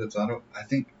 Best Grand Theft Auto, I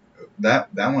think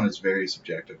that one is very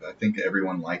subjective. I think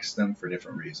everyone likes them for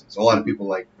different reasons. A lot of people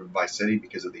like Vice City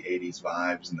because of the 80s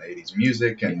vibes and the 80s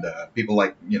music, and people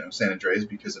like San Andreas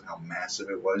because of how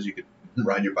massive it was. You could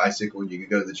ride your bicycle, you could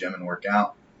go to the gym and work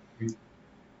out.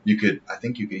 You couldn't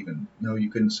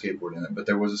skateboard in it, but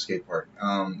there was a skate park.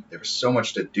 There was so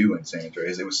much to do in San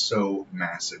Andreas. It was so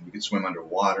massive. You could swim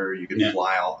underwater. You could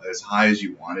fly as high as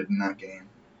you wanted in that game.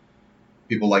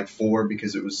 People like 4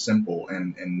 because it was simple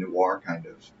and noir kind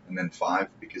of, and then 5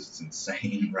 because it's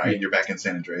insane, right? You're back in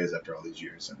San Andreas after all these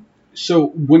years. And so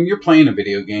when you're playing a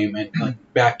video game, and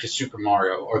like back to Super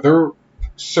Mario, are there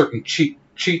certain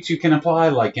cheats you can apply?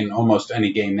 Like in almost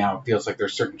any game now, it feels like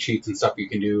there's certain cheats and stuff you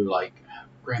can do. Like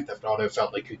Grand Theft Auto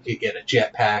felt like you could get a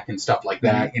jetpack and stuff like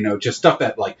that. Just stuff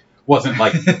that like wasn't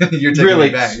like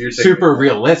really super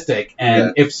realistic.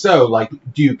 And if so, like,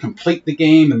 do you complete the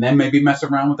game and then maybe mess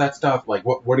around with that stuff? Like,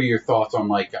 what are your thoughts on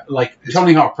like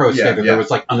Tony Hawk Pro Skater? There was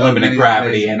like unlimited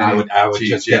gravity, and I would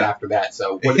just get after that.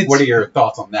 So what are your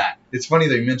thoughts on that? It's funny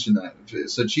that you mentioned that.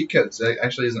 So cheat codes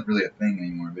actually isn't really a thing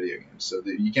anymore in video games. So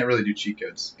you can't really do cheat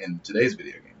codes in today's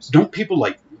video games. Don't people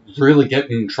like really get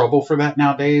in trouble for that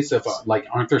nowadays? If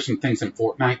aren't there some things in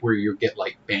Fortnite where you get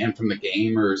like banned from the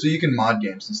game, or so you can mod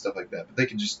games and stuff like that, but they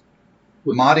could just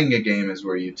modding a game is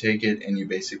where you take it and you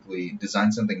basically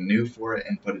design something new for it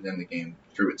and put it in the game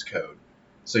through its code.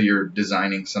 So you're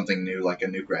designing something new, like a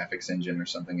new graphics engine or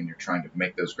something, and you're trying to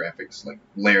make those graphics, like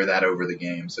layer that over the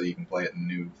game so you can play it in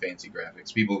new fancy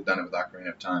graphics. People have done it with Ocarina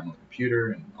of Time on the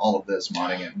computer and all of this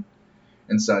modding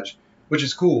and such. which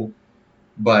is cool,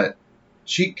 but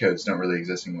cheat codes don't really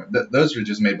exist anymore. Those were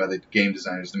just made by the game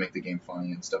designers to make the game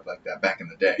funny and stuff like that back in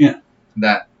the day. Yeah.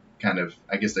 That kind of,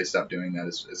 I guess they stopped doing that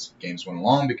as games went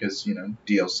along because,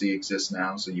 DLC exists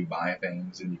now, so you buy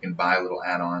things and you can buy little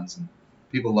add-ons, and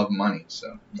people love money,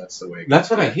 so that's the way it goes. That's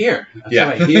what I hear. That's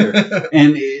what I hear.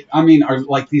 And, are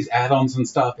like these add-ons and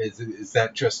stuff, is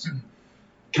that just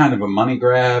kind of a money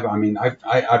grab? I mean,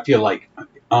 I feel like,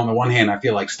 on the one hand, I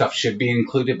feel like stuff should be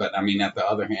included, but I mean, at the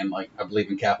other hand, like, I believe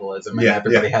in capitalism, and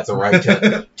everybody has a right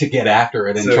to get after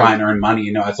it and try and earn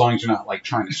money, as long as you're not, like,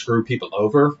 trying to screw people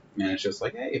over. And it's just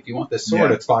like, hey, if you want this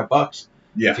sword, it's $5.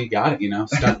 Yeah. If you got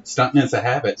it, stunting is a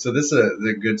habit. So this is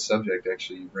a good subject,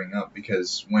 actually, you bring up,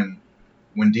 because when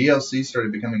DLC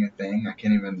started becoming a thing, I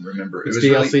can't even remember. It's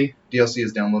DLC? Really, DLC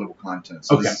is downloadable content,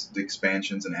 so this is the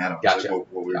expansions and add-ons, Gotcha. like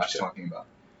what we were just talking about.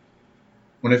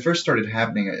 When it first started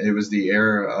happening, it was the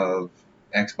era of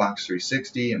Xbox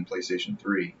 360 and PlayStation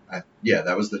 3.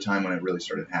 That was the time when it really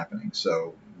started happening.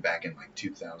 So back in like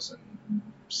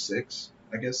 2006,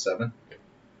 I guess, 7.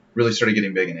 Really started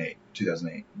getting big in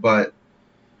 2008. But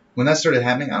when that started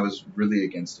happening, I was really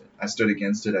against it. I stood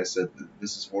against it. I said,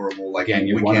 this is horrible. Like, again,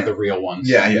 you're one of the real ones.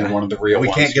 Yeah. You're one of the real ones.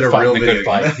 We can't get a real video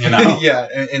fight, Yeah,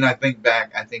 and I think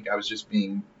back, I think I was just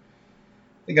being...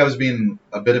 I was being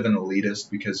a bit of an elitist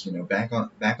because, back on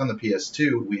the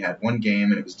PS2, we had one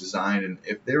game and it was designed, and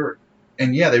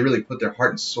they really put their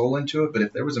heart and soul into it, but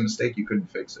if there was a mistake, you couldn't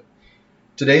fix it.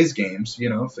 Today's games,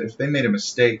 if they made a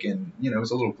mistake and, it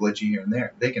was a little glitchy here and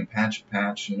there, they can patch,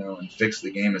 and fix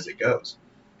the game as it goes.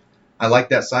 I like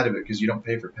that side of it because you don't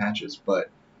pay for patches, but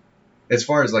as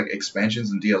far as like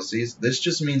expansions and DLCs, this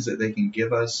just means that they can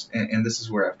give us, and this is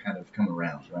where I've kind of come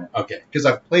around, right? Okay. Because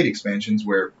I've played expansions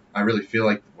where I really feel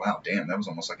like, wow, damn, that was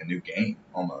almost like a new game,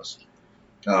 almost.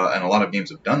 And a lot of games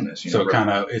have done this. So kind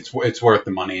of, it's worth the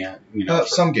money.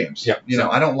 Some games. Yep.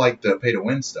 I don't like the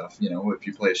pay-to-win stuff. If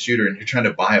you play a shooter and you're trying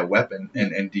to buy a weapon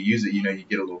and to use it, you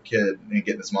get a little kid and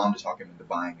get his mom to talk him into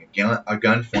buying a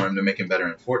gun for him to make him better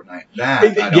in Fortnite.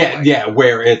 That I don't like.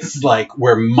 Where it's like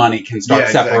where money can start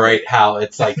separate how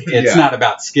it's like it's not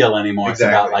about skill anymore. It's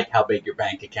about like how big your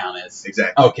bank account is.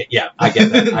 Exactly. Okay, yeah, I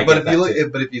get that. But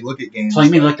if you look at games, play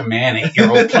me like a man,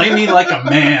 8-year-old. Play me like a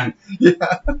man. Yeah.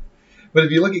 But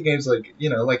if you look at games like,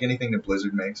 like anything that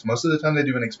Blizzard makes, most of the time they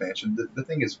do an expansion. The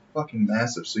thing is fucking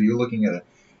massive. So you're looking at a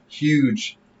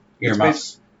huge...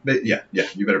 Earmuffs. Yeah,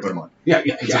 you better put them on. Yeah.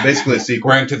 It's basically a sequel.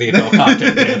 We're into the adult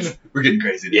content, kids. We're getting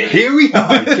crazy today. Yeah, here we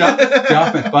are.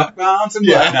 Dropping fuck bombs and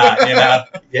whatnot,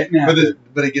 Getting out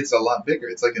But it gets a lot bigger.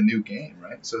 It's like a new game,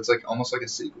 right? So it's like almost like a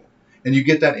sequel. And you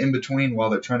get that in between while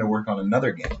they're trying to work on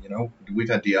another game, We've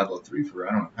had Diablo 3 for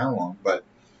I don't know how long, but...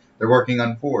 They're working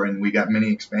on 4, and we got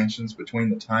many expansions between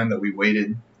the time that we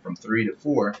waited from 3 to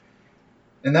 4,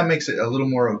 and that makes it a little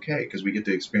more okay because we get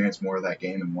to experience more of that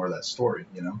game and more of that story,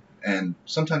 And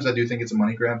sometimes I do think it's a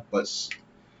money grab, but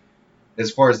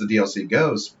as far as the DLC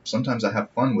goes, sometimes I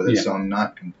have fun with it, so I'm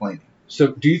not complaining.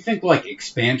 So do you think like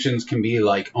expansions can be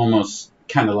like almost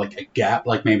kind of like a gap,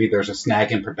 like maybe there's a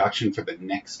snag in production for the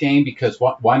next game? Because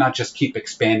why not just keep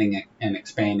expanding it and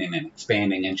expanding and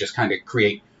expanding and just kind of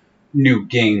create new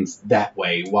games that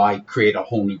way? Why create a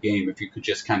whole new game if you could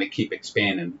just kind of keep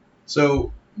expanding?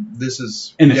 So this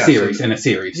is in a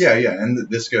series. Yeah, and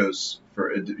this goes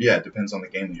for it depends on the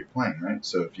game that you're playing, right?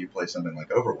 So if you play something like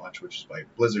Overwatch, which is by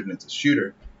Blizzard and it's a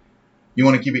shooter, you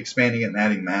want to keep expanding it and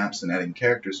adding maps and adding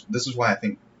characters. This is why I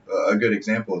think a good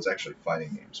example is actually fighting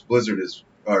games.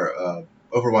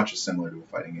 Overwatch is similar to a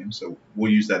fighting game, so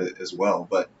we'll use that as well.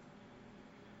 But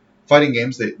fighting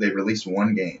games, they release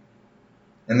one game.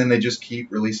 And then they just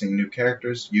keep releasing new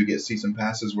characters. You get season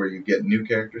passes where you get new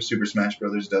characters. Super Smash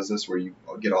Brothers does this where you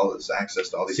get all this access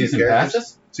to all these new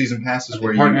characters. Season passes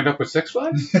where you partnered up with Six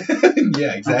Flags?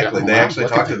 Yeah, exactly. They actually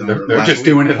talked to them. They're just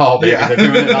doing it all, baby. They're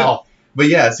doing it all. But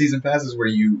yeah, season passes where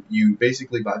you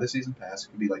basically buy the season pass.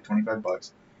 It could be like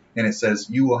 $25, and it says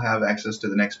you will have access to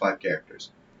the next 5 characters.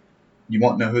 You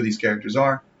won't know who these characters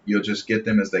are. You'll just get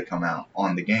them as they come out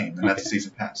on the game, and that's a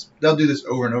season pass. They'll do this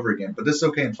over and over again, but this is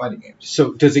okay in fighting games.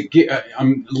 So does it get?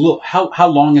 How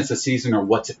long is a season, or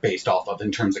what's it based off of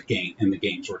in terms of game in the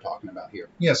games we're talking about here?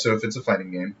 Yeah, so if it's a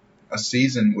fighting game, a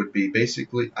season would be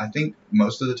basically. I think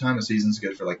most of the time a season's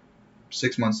good for like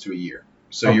 6 months to a year.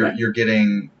 So you're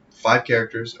getting 5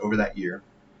 characters over that year,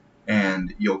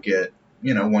 and you'll get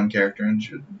one character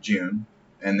in June.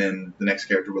 And then the next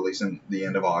character releasing the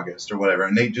end of August or whatever,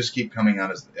 and they just keep coming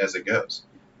out as it goes.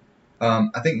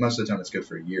 I think most of the time it's good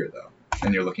for a year though,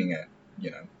 and you're looking at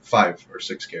 5 or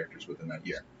 6 characters within that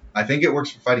year. I think it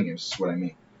works for fighting games. Is what I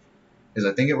mean.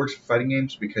 I think it works for fighting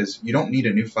games because you don't need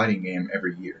a new fighting game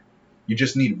every year. You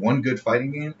just need one good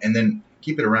fighting game, and then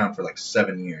keep it around for like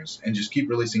 7 years, and just keep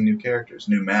releasing new characters,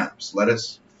 new maps. Let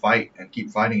us fight and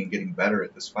keep fighting and getting better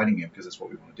at this fighting game, because that's what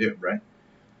we want to do, right?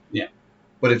 Yeah.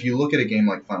 But if you look at a game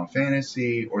like Final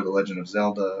Fantasy or The Legend of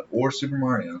Zelda or Super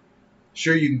Mario,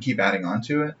 sure, you can keep adding on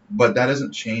to it, but that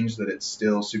doesn't change that it's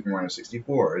still Super Mario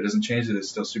 64. It doesn't change that it's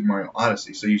still Super Mario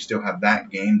Odyssey. So you still have that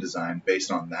game design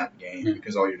based on that game,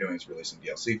 because all you're doing is releasing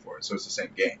DLC for it. So it's the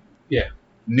same game. Yeah.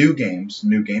 New games,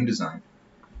 new game design.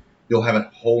 You'll have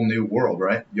a whole new world,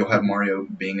 right? You'll have Mario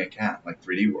being a cat, like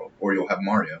 3D World, or you'll have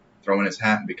Mario throwing his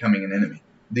hat and becoming an enemy.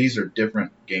 These are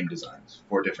different game designs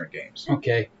for different games.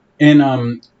 Okay.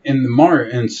 And in the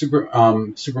Mario and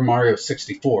Super Mario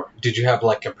 64, did you have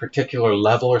like a particular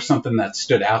level or something that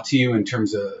stood out to you in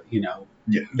terms of,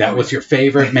 that was your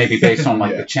favorite, maybe based on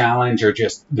like the challenge or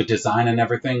just the design and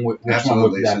everything? Which Absolutely.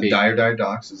 one would that so be? Dire Dire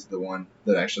Docks is the one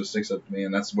that actually sticks up to me,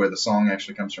 and that's where the song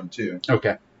actually comes from too.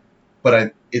 Okay.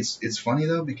 But it's funny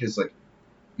though, because like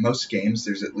most games,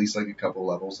 there's at least like a couple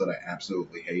levels that I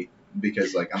absolutely hate,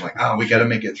 because like I'm like, we got to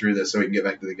make it through this so we can get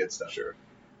back to the good stuff. Sure.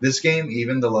 This game,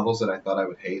 even the levels that I thought I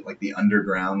would hate, like the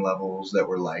underground levels that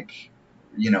were like,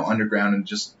 underground and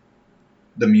just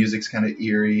the music's kind of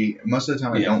eerie. Most of the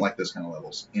time, I don't like those kind of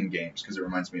levels in games, because it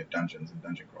reminds me of Dungeons and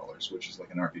Dungeon Crawlers, which is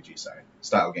like an RPG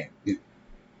style game. Yeah.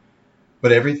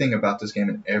 But everything about this game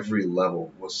and every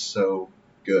level was so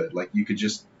good. Like you could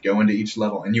just go into each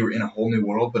level and you were in a whole new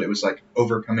world, but it was like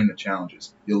overcoming the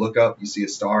challenges. You look up, you see a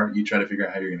star, you try to figure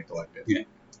out how you're going to collect it. Yeah.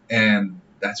 And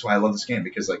that's why I love this game,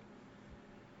 because like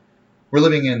we're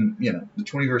living in, the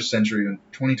 21st century, in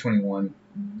 2021.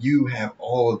 You have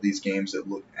all of these games that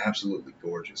look absolutely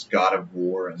gorgeous. God of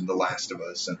War and The Last of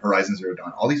Us and Horizon Zero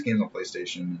Dawn. All these games on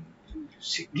PlayStation.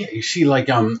 You see like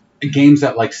games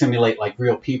that like simulate like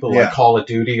real people, like Call of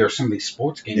Duty or some of these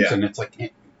sports games, and it's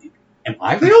like, am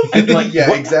I real? Like,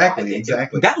 exactly.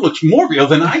 That looks more real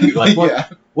than I do. Like,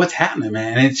 what's happening,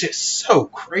 man? And it's just so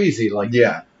crazy. Like,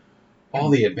 all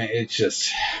the it's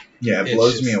just. Yeah, it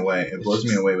blows me away. It blows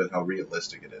me away with how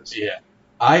realistic it is. Yeah.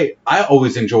 I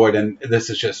always enjoyed, and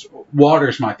this is just,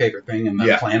 water's my favorite thing in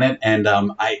the planet, and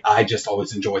I just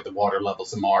always enjoyed the water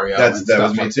levels of Mario. That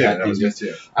was me too. That was me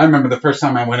too. I remember the first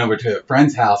time I went over to a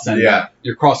friend's house, and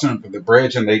you're crossing over the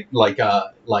bridge, and they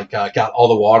got all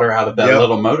the water out of that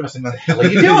little motor. I said, "What the hell are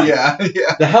you doing?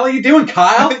 The hell are you doing,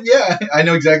 Kyle?" I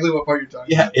know exactly what part you're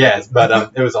talking about. Yes,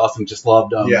 but it was awesome. Just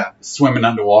loved swimming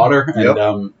underwater,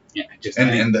 and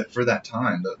for that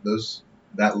time,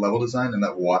 that level design and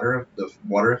the water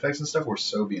effects and stuff were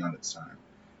so beyond its time.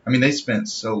 I mean, they spent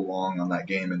so long on that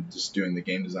game and just doing the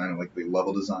game design and like the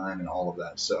level design and all of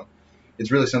that. So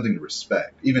it's really something to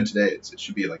respect. Even today, it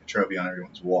should be like a trophy on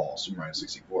everyone's wall. Super Mario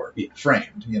 64,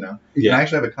 framed. And I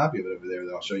actually have a copy of it over there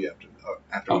that I'll show you after we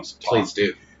talk. Please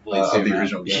do. Of the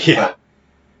original game.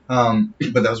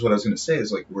 But that was what I was going to say.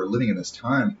 Is like we're living in this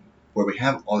time where we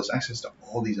have all this access to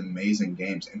all these amazing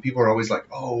games, and people are always like,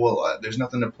 there's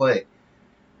nothing to play.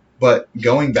 But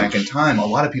going back in time, a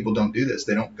lot of people don't do this.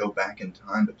 They don't go back in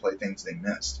time to play things they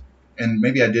missed. And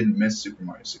maybe I didn't miss Super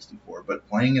Mario 64, but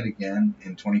playing it again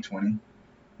in 2020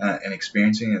 and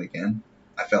experiencing it again,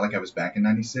 I felt like I was back in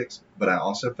 96, but I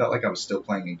also felt like I was still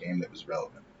playing a game that was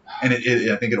relevant. And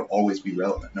I think it'll always be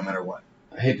relevant no matter what.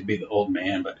 I hate to be the old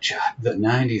man, but the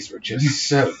 90s were just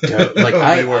so dope. Like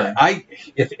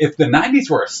if the 90s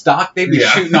were a stock, they'd be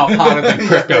shooting off hotter than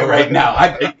crypto right now.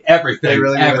 I'd everything.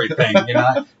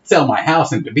 I'd sell my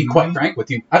house, and to be quite frank with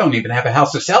you, I don't even have a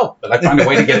house to sell, but I find a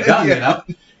way to get it done.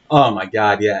 Oh my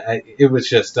God, it was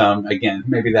just again,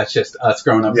 maybe that's just us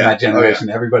growing up in that generation.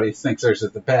 Everybody thinks theirs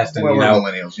is the best, and we're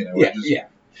millennials,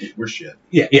 we're shit.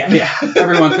 Yeah.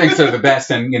 Everyone thinks they're the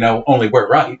best, and only we're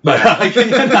right. But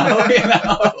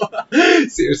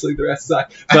seriously, the rest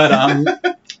suck.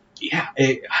 But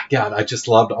God, I just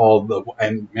loved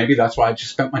and maybe that's why I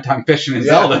just spent my time fishing in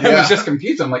Zelda. I was just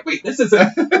confused. I'm like, wait, this is.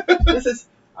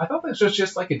 I thought this was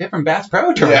just like a different Bass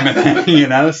Pro tournament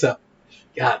thing, So,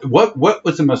 God, what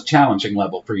was the most challenging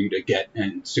level for you to get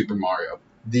in Super Mario?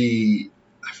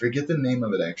 I forget the name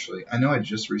of it, actually. I know I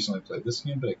just recently played this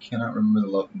game, but I cannot remember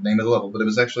the name of the level. But it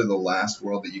was actually the last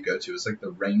world that you go to. It's like the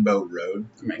Rainbow Road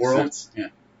world. Sense. Yeah.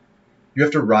 You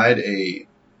have to ride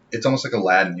it's almost like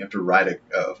Aladdin. You have to ride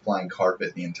a flying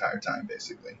carpet the entire time,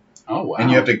 basically. Oh, wow.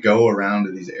 And you have to go around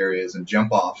to these areas and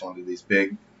jump off onto these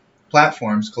big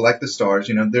platforms, collect the stars.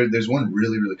 There's one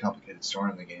really, really complicated star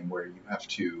in the game where you have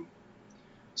to...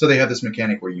 So they have this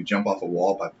mechanic where you jump off a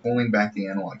wall by pulling back the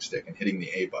analog stick and hitting the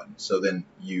A button. So then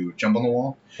you jump on the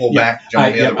wall, pull back, jump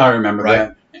on the other wall. I remember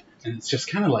that. And it's just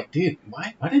kind of like, dude,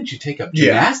 why didn't you take up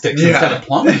gymnastics instead of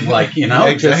plumbing? Like, you know,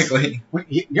 exactly.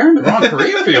 You're in the wrong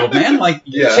career field, man. Like,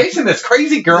 you're chasing this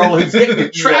crazy girl who's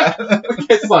getting trapped with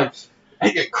this, like,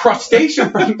 crustacean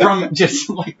from just,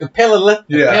 like, the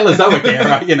Paleozoic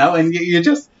era, you know, and you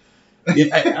just...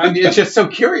 I mean, it's just so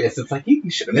curious. It's like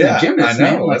you should have been a gymnast.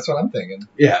 I know. Man. That's what I'm thinking.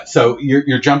 Yeah. So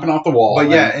you're jumping off the wall.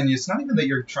 But and it's not even that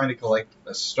you're trying to collect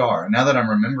a star. Now that I'm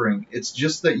remembering, it's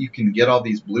just that you can get all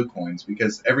these blue coins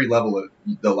because every level of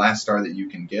the last star that you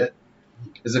can get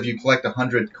is if you collect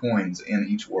 100 coins in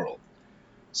each world.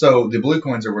 So the blue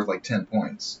coins are worth like 10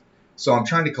 points. So I'm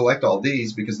trying to collect all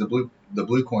these because the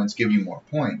blue coins give you more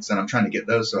points, and I'm trying to get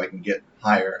those so I can get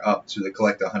higher up to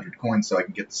collect 100 coins so I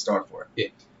can get the star for it. Yeah.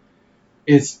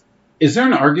 Is there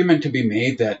an argument to be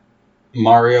made that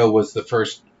Mario was the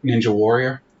first Ninja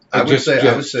Warrior? I would say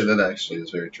that actually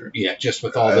is very true. Yeah, just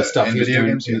with all the stuff he's doing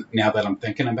games, now that I'm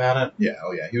thinking about it. Yeah,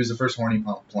 he was the first horny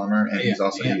plumber, and he's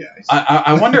also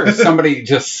I wonder if somebody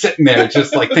just sitting there,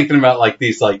 just like thinking about like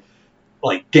these like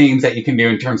games that you can do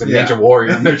in terms of Ninja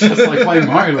Warrior, and they're just like playing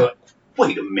Mario. Like,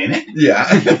 wait a minute. Yeah.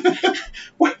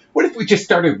 What if we just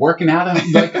started working out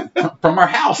from our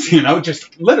house, you know,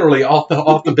 just literally off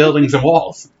the buildings and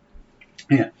walls?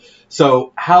 Yeah.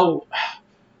 So how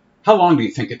long do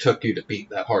you think it took you to beat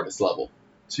that hardest level?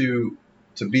 To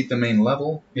beat the main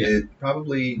level, it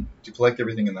probably, to collect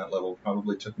everything in that level,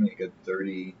 probably took me a good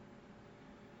 30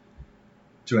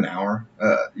 to an hour.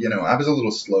 You know, I was a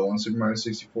little slow on Super Mario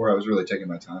 64. I was really taking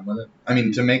my time with it. I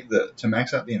mean, to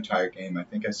max out the entire game, I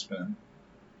think I spent,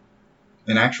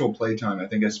 in actual playtime, I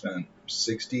think I spent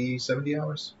 60, 70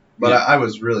 hours. But I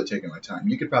was really taking my time.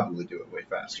 You could probably do it way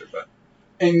faster, but...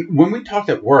 And when we talked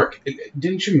at work,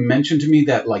 didn't you mention to me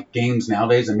that like games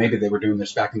nowadays, and maybe they were doing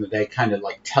this back in the day, kind of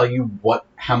like tell you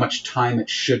how much time it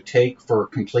should take for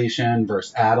completion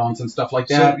versus add-ons and stuff like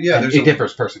that? So, it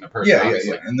differs person to person.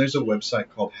 Yeah. And there's a website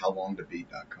called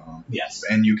howlongtobeat.com. Yes.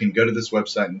 And you can go to this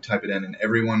website and type it in, and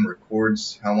everyone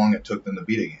records how long it took them to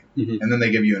beat a game. Mm-hmm. And then they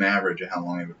give you an average of how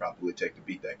long it would probably take to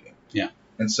beat that game. Yeah.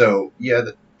 And so,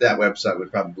 that website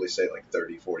would probably say like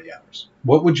 30, 40 hours.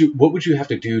 What would you have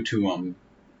to do to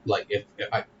like if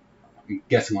I'm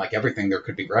guessing like everything there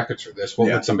could be records for this.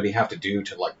 What would somebody have to do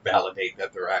to like validate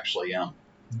that they're actually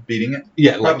beating it?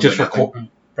 Yeah, like just record.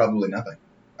 Probably nothing.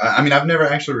 I mean, I've never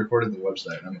actually recorded the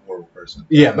website. I'm a horrible person.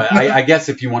 Yeah, but I guess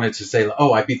if you wanted to say,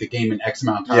 oh, I beat the game in X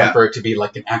amount of time for it to be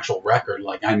like an actual record,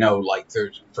 like I know like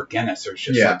for Guinness, there's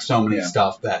just like so many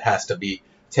stuff that has to be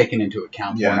taken into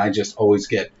account for, and I just always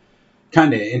get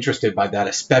kind of interested by that,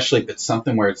 especially if it's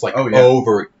something where it's like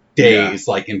over days,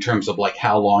 like in terms of like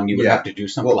how long you would have to do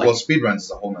something. Well, speedruns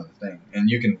is a whole nother thing, and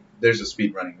there's a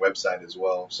speedrunning website as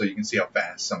well, so you can see how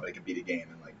fast somebody can beat a game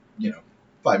in like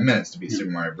 5 minutes to beat Super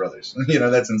Mario Brothers.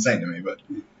 That's insane to me. But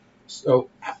so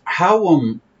how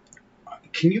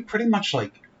can you pretty much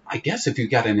like, I guess if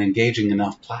you've got an engaging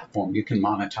enough platform, you can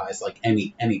monetize like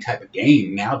any type of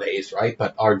game nowadays, right?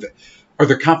 But are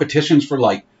there competitions for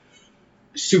like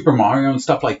Super Mario and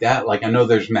stuff like that? Like I know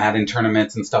there's Madden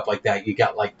tournaments and stuff like that. You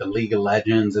got like the League of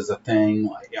Legends as a thing.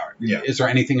 Like, is there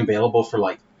anything available for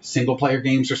like single player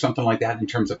games or something like that in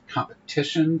terms of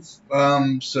competitions?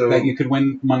 So that you could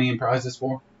win money and prizes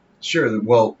for? Sure.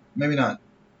 Well, maybe not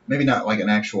like an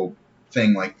actual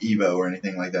thing like Evo or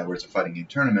anything like that where it's a fighting game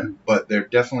tournament, but there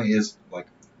definitely is like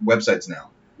websites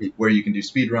now where you can do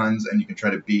speed runs and you can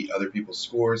try to beat other people's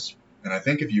scores. And I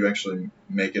think if you actually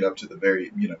make it up to the very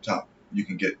top, you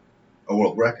can get a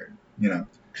world record,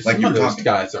 Because like some of those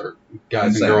guys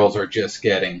and girls are just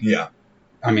getting. Yeah.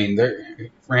 I mean,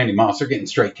 Randy Moss, they're getting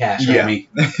straight cash out of me.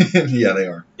 Yeah, they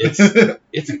are.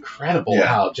 It's incredible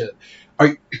how just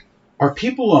are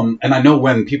people and I know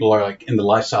when people are like in the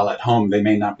lifestyle at home, they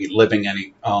may not be living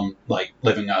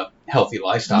living a healthy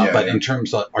lifestyle, but in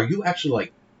terms of, are you actually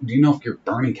like, do you know if you're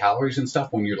burning calories and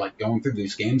stuff when you're like going through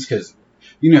these games? Because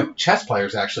chess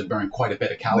players actually burn quite a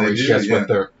bit of calories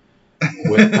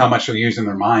with how much they're using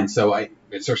their mind. So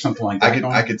is there something like that?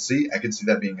 I could see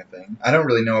that being a thing. I don't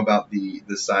really know about the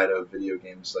side of video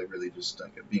games, like really just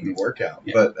like being a workout,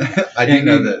 but I do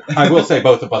know that. I will say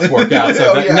both of us work out,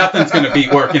 so nothing's going to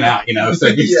beat working out, so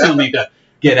you still need to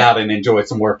get out and enjoy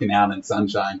some working out in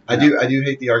sunshine. I do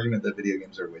hate the argument that video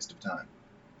games are a waste of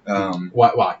time.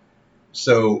 Why?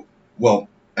 So, well,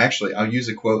 actually, I'll use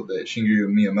a quote that Shigeru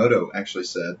Miyamoto actually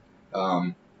said.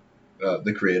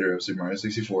 The creator of Super Mario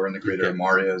 64 and the creator of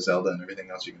Mario, Zelda, and everything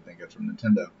else you can think of from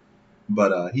Nintendo.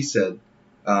 But he said,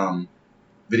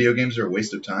 video games are a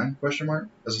waste of time, ? That's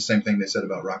the same thing they said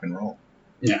about rock and roll.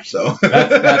 Yeah. So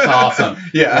that's awesome.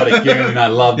 Yeah. What a goon. I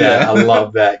love that. I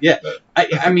love that. Yeah.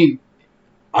 I mean,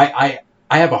 I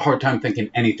I have a hard time thinking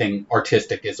anything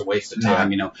artistic is a waste of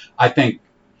time. I think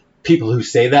people who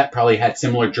say that probably had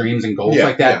similar dreams and goals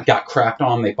like that, got crapped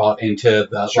on. They bought into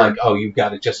the you've got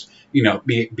to just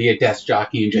be a desk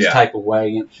jockey and just type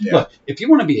away. And look, if you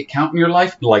want to be a count in your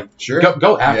life, go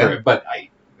after it. But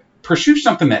pursue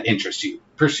something that interests you.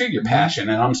 Pursue your passion,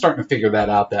 and I'm starting to figure that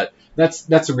out.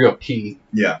 That's a real key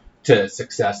to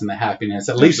success and the happiness,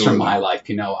 at least from my life.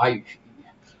 I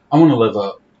want to live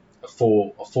a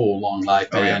full long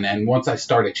life, man. And once I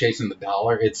started chasing the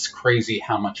dollar, it's crazy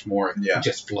how much more it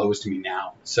just flows to me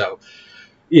now. So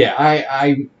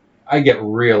I get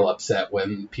real upset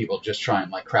when people just try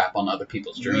and crap on other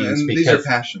people's dreams. And these are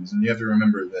passions, and you have to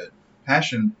remember that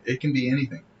passion, it can be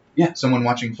anything. Yeah. Someone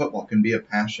watching football can be a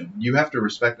passion. You have to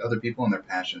respect other people and their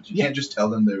passions. You can't just tell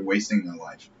them they're wasting their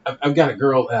life. I've got a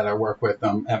girl that I work with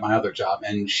at my other job,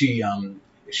 and she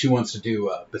wants to do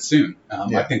bassoon.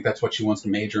 I think that's what she wants to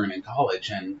major in college.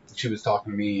 And she was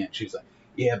talking to me, and she's like,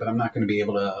 "Yeah, but I'm not going to be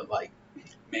able to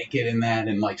make it in that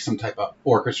in some type of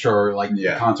orchestra or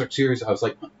concert series." I was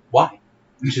like, "Why?"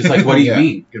 And she's like, "What do you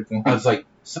mean?" Good point. I was like,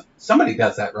 somebody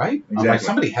does that, right? Exactly. I'm like,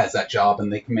 somebody has that job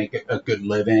and they can make a good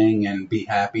living and be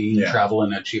happy and travel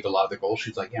and achieve a lot of their goals.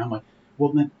 She's like, yeah. I'm like,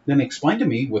 well, then explain to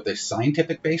me with a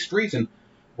scientific-based reason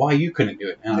why you couldn't do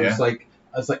it. And I was like,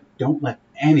 don't let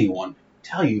anyone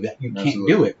tell you that you can't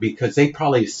do it, because they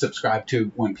probably subscribe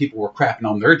to when people were crapping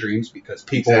on their dreams because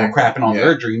people were crapping on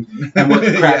their dreams, and what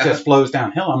the crap just flows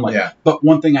downhill. I'm like, but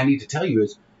one thing I need to tell you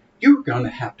is, you're going to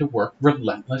have to work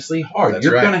relentlessly hard.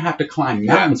 You're going to have to climb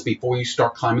mountains before you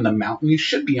start climbing the mountain you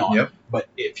should be on. But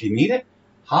if you need it,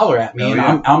 holler at me, and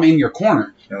I'm in your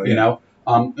corner,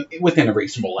 within a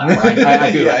reasonable hour. I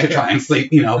do like to try and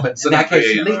sleep, but so in that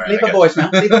case, leave a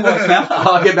voicemail. Leave a voicemail.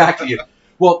 I'll get back to you.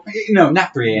 Well,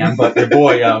 not 3 a.m., but your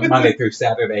boy Monday through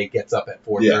Saturday gets up at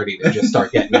 4:30 to just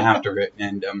start getting after it,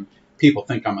 and people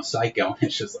think I'm a psycho.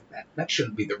 It's just like that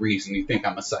shouldn't be the reason you think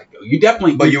I'm a psycho. You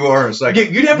definitely, but you are a psycho.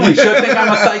 You definitely should think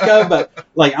I'm a psycho. But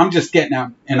I'm just getting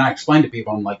out, and I explain to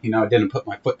people, I'm like, I didn't put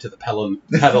my foot to the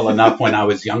pedal enough when I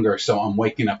was younger, so I'm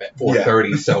waking up at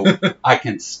 4:30, so I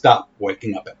can stop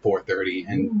waking up at 4:30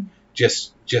 and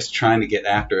just trying to get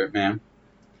after it, man.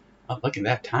 Oh, look at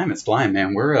that. Time is flying,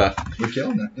 man. We're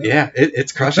killing it.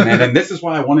 It's crushing, man. And this is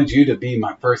why I wanted you to be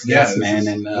my first guest, man.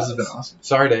 And this has been awesome.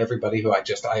 Sorry to everybody who I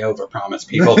overpromised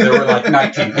people. There were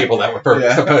 19 people that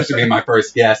were supposed to be my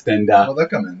first guest, and well, they'll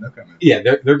come in. Yeah,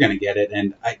 they're gonna get it.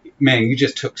 And you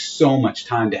just took so much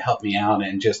time to help me out,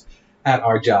 and just at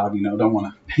our job, don't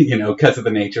want to, because of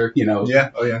the nature,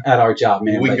 at our job,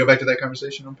 man. We can go back to that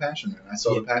conversation on passion, man. I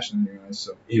saw the passion in your eyes,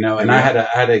 so. And I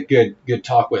had a good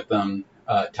talk with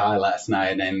Ty last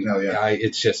night, and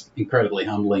it's just incredibly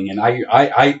humbling. And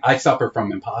I suffer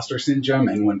from imposter syndrome,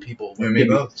 and when people me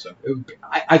both, so.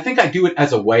 I think I do it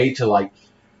as a way to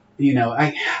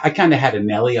I kind of had a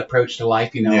Nelly approach to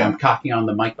life. I'm cocky on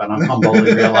the mic, but I'm humble in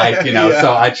real life.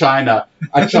 So I try and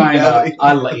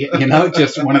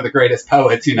just one of the greatest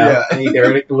poets. Hey,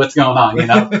 Derek, what's going on?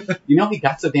 He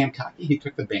got so damn cocky he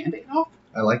took the Band-Aid off.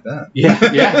 I like that.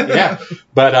 Yeah.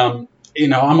 But I'm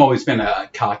always been a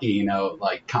cocky,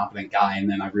 confident guy. And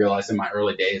then I realized in my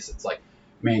early days, it's like,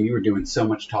 man, you were doing so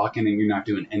much talking and you're not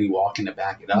doing any walking to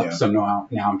back it up. Yeah. So now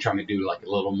I'm trying to do a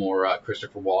little more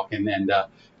Christopher Walken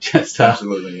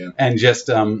and just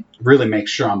really make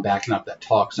sure I'm backing up that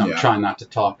talk. So I'm trying not to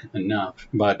talk enough.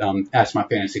 But ask my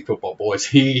fantasy football boys.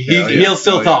 He'll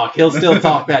still talk. He'll still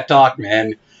talk that talk,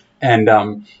 man. And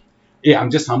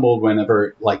I'm just humbled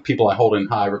whenever people I hold in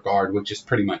high regard, which is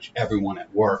pretty much everyone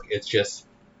at work. It's just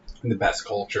the best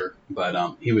culture.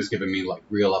 But he was giving me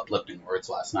real uplifting words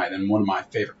last night, and one of my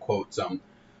favorite quotes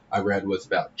I read was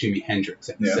about Jimi Hendrix,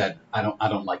 and he said, "I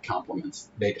don't like compliments;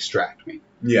 they distract me."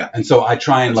 Yeah. And so I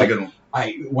try and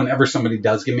whenever somebody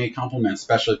does give me a compliment,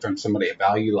 especially from somebody of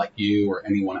value like you or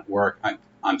anyone at work,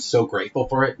 I'm so grateful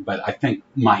for it. But I think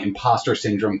my imposter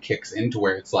syndrome kicks in to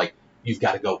where it's like, you've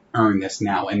got to go earn this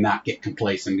now and not get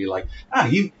complacent and be like,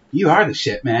 you are the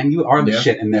shit, man. You are the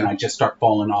shit. And then I just start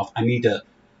falling off. I need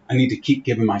to keep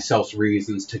giving myself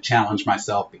reasons to challenge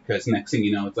myself, because next thing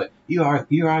you know, it's like, you are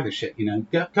the shit.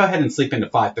 Go ahead and sleep into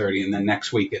 5:30, and then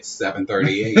next week it's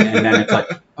 7:30, and then it's like,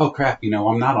 oh crap,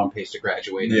 I'm not on pace to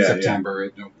graduate in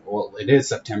September. Well, it is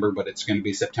September, but it's going to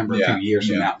be September a few years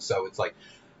from now. So it's like,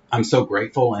 I'm so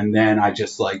grateful. And then I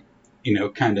just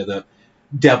kind of the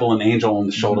devil and angel on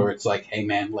the shoulder. It's like, hey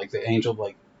man, the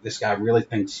angel, this guy really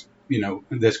thinks,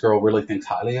 this girl really thinks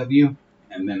highly of you.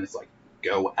 And then it's like,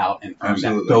 go out and earn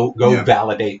that. Go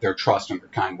validate their trust and their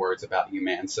kind words about you,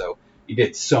 man. So you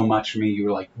did so much for me.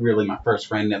 You were really my first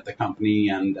friend at the company,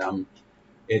 and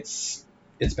it's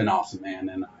it's been awesome, man.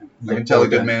 And I can tell a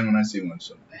good man when I see one.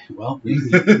 So. Well,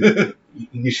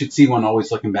 you should see one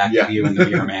always looking back at you in the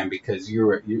mirror, man, because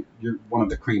you're one of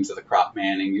the creams of the crop,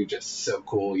 man, and you're just so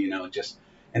cool, just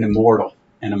an immortal,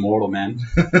 man.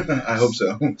 I hope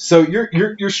so. So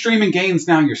you're streaming games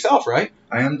now yourself, right?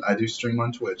 I am. I do stream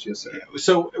on Twitch, yes, sir.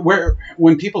 So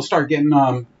when people start getting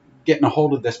a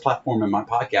hold of this platform and my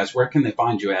podcast, where can they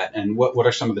find you at, and what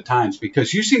are some of the times?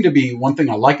 Because you seem to be, one thing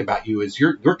I like about you is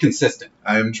you're consistent.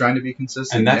 I'm trying to be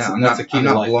consistent. And that's the key. I'm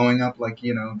not blowing up like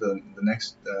the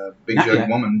next big jug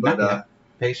woman, but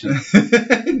patience.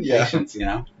 Patience,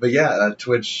 But yeah,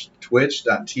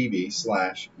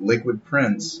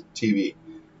 twitch.tv/LiquidPrinceTV.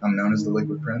 I'm known as the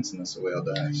Liquid Prince, and that's the way I'll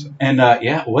die. So. And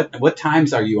what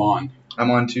times are you on?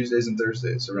 I'm on Tuesdays and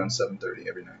Thursdays, around 7:30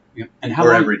 every night. Yep. And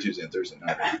every Tuesday and Thursday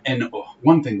night. And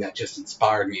one thing that just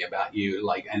inspired me about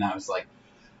you, and I was like,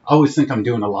 I always think I'm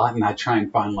doing a lot, and I try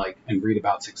and find and read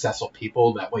about successful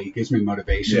people. That way, it gives me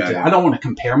motivation. I don't want to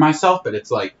compare myself, but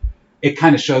it's like it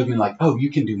kind of shows me oh, you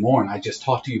can do more. And I just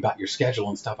talked to you about your schedule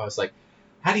and stuff. I was like,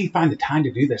 how do you find the time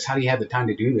to do this? How do you have the time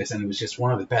to do this? And it was just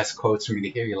one of the best quotes for me to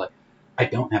hear. You're like, I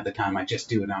don't have the time. I just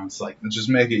do it. And I was like, just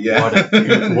make it. Yeah. What a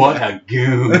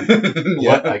goon.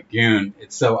 What a goon.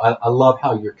 It's so, I love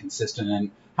how you're consistent. And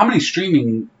how many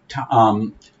streaming, how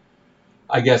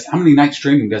many nights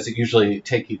streaming does it usually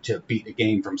take you to beat a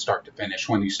game from start to finish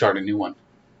when you start a new one?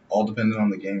 All dependent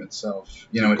on the game itself.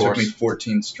 It took me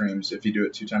 14 streams if you do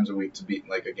it 2 times a week to beat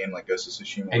a game like Ghost of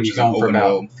Tsushima. And you're going for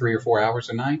about 3 or 4 hours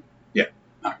a night? Yeah.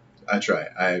 I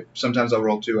try. Sometimes I'll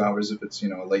roll 2 hours if it's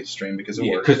a late stream because of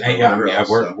work.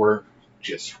 We're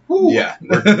just we're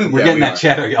getting that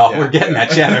cheddar, y'all. We're getting that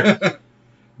cheddar.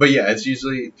 But yeah, it's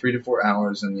usually 3 to 4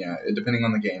 hours, and depending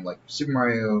on the game, like Super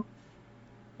Mario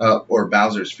or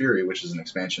Bowser's Fury, which is an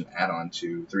expansion add-on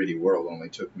to 3D World,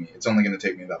 it's only going to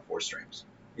take me about 4 streams.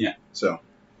 Yeah. So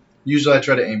usually I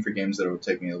try to aim for games that will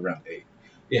take me around 8.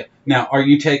 Yeah. Now, are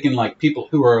you taking people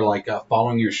who are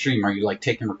following your stream? Are you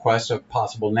taking requests of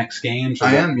possible next games?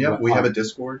 I am. Yeah. We have a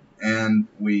Discord, and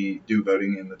we do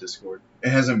voting in the Discord. It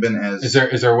hasn't been as. Is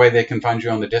there a way they can find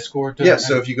you on the Discord? Yeah.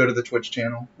 So if you go to the Twitch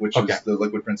channel, which is the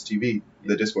Liquid Prince TV,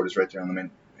 the Discord is right there on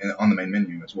the main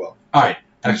menu as well. All right.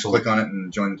 Excellent. Click on it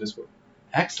and join the Discord.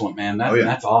 Excellent, man.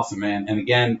 That's awesome, man. And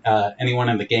again, anyone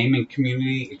in the gaming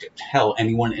community, hell,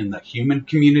 anyone in the human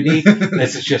community,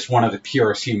 this is just one of the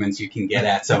purest humans you can get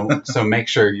at. So make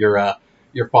sure you're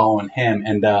following him.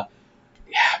 And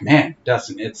man,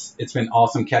 Dustin, it's been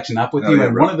awesome catching up with you. Yeah,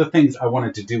 and one of the things I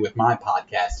wanted to do with my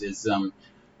podcast is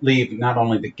leave not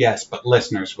only the guests but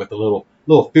listeners with a little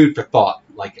food for thought,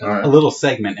 a little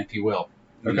segment, if you will.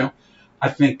 Okay. I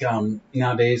think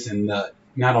nowadays in the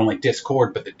not only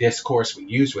Discord, but the discourse we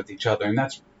use with each other. And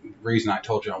that's the reason I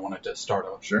told you I wanted to start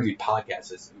a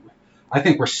podcast. Is I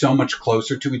think we're so much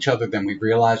closer to each other than we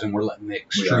realize, and we're letting the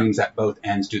extremes at both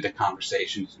ends do the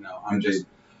conversations.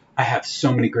 I have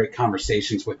so many great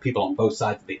conversations with people on both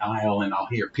sides of the aisle, and I'll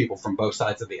hear people from both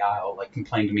sides of the aisle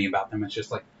complain to me about them. It's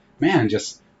just man,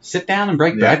 just sit down and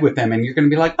break bread with them, and you're going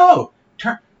to be like, oh,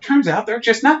 turns out they're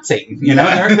just not Satan.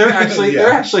 They're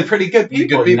actually pretty good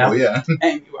people. Yeah.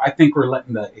 And I think we're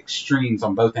letting the extremes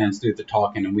on both ends do the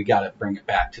talking, and we got to bring it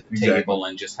back to the table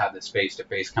and just have this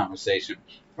face-to-face conversation.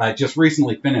 I just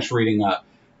recently finished reading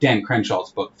Dan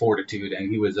Crenshaw's book Fortitude, and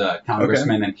he was a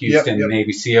congressman in Houston,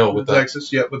 Navy SEAL with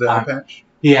Texas, with the eye patch.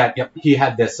 He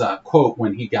had this quote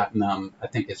when he got in, I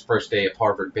think his first day of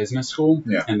Harvard Business School,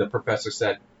 and the professor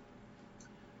said,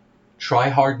 "Try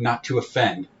hard not to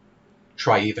offend.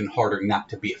 Try even harder not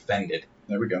to be offended."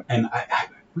 There we go. And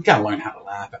we got to learn how to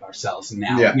laugh at ourselves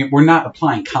now. Yeah. We're not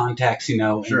applying context,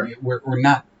 Sure. And we're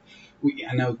not.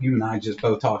 I know you and I just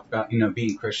both talked about,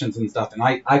 being Christians and stuff, and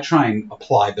I try and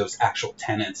apply those actual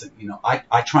tenets, and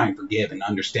I try and forgive and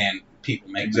understand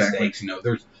people make mistakes.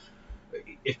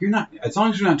 If you're not, as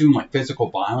long as you're not doing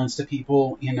physical violence to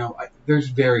people, there's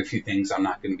very few things I'm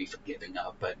not going to be forgiving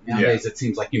of. But nowadays it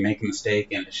seems like you make a mistake,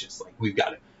 and it's just we've got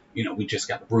to. We just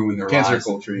got to ruin their lives. Cancer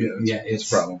culture, it's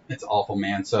a problem. It's awful,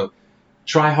 man. So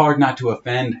try hard not to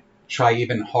offend. Try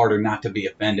even harder not to be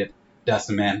offended.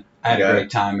 Dustin, man, I had a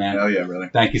great time, man. Oh, yeah, brother.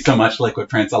 Thank you so much, Liquid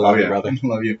Prince. I love you, brother.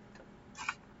 Love you.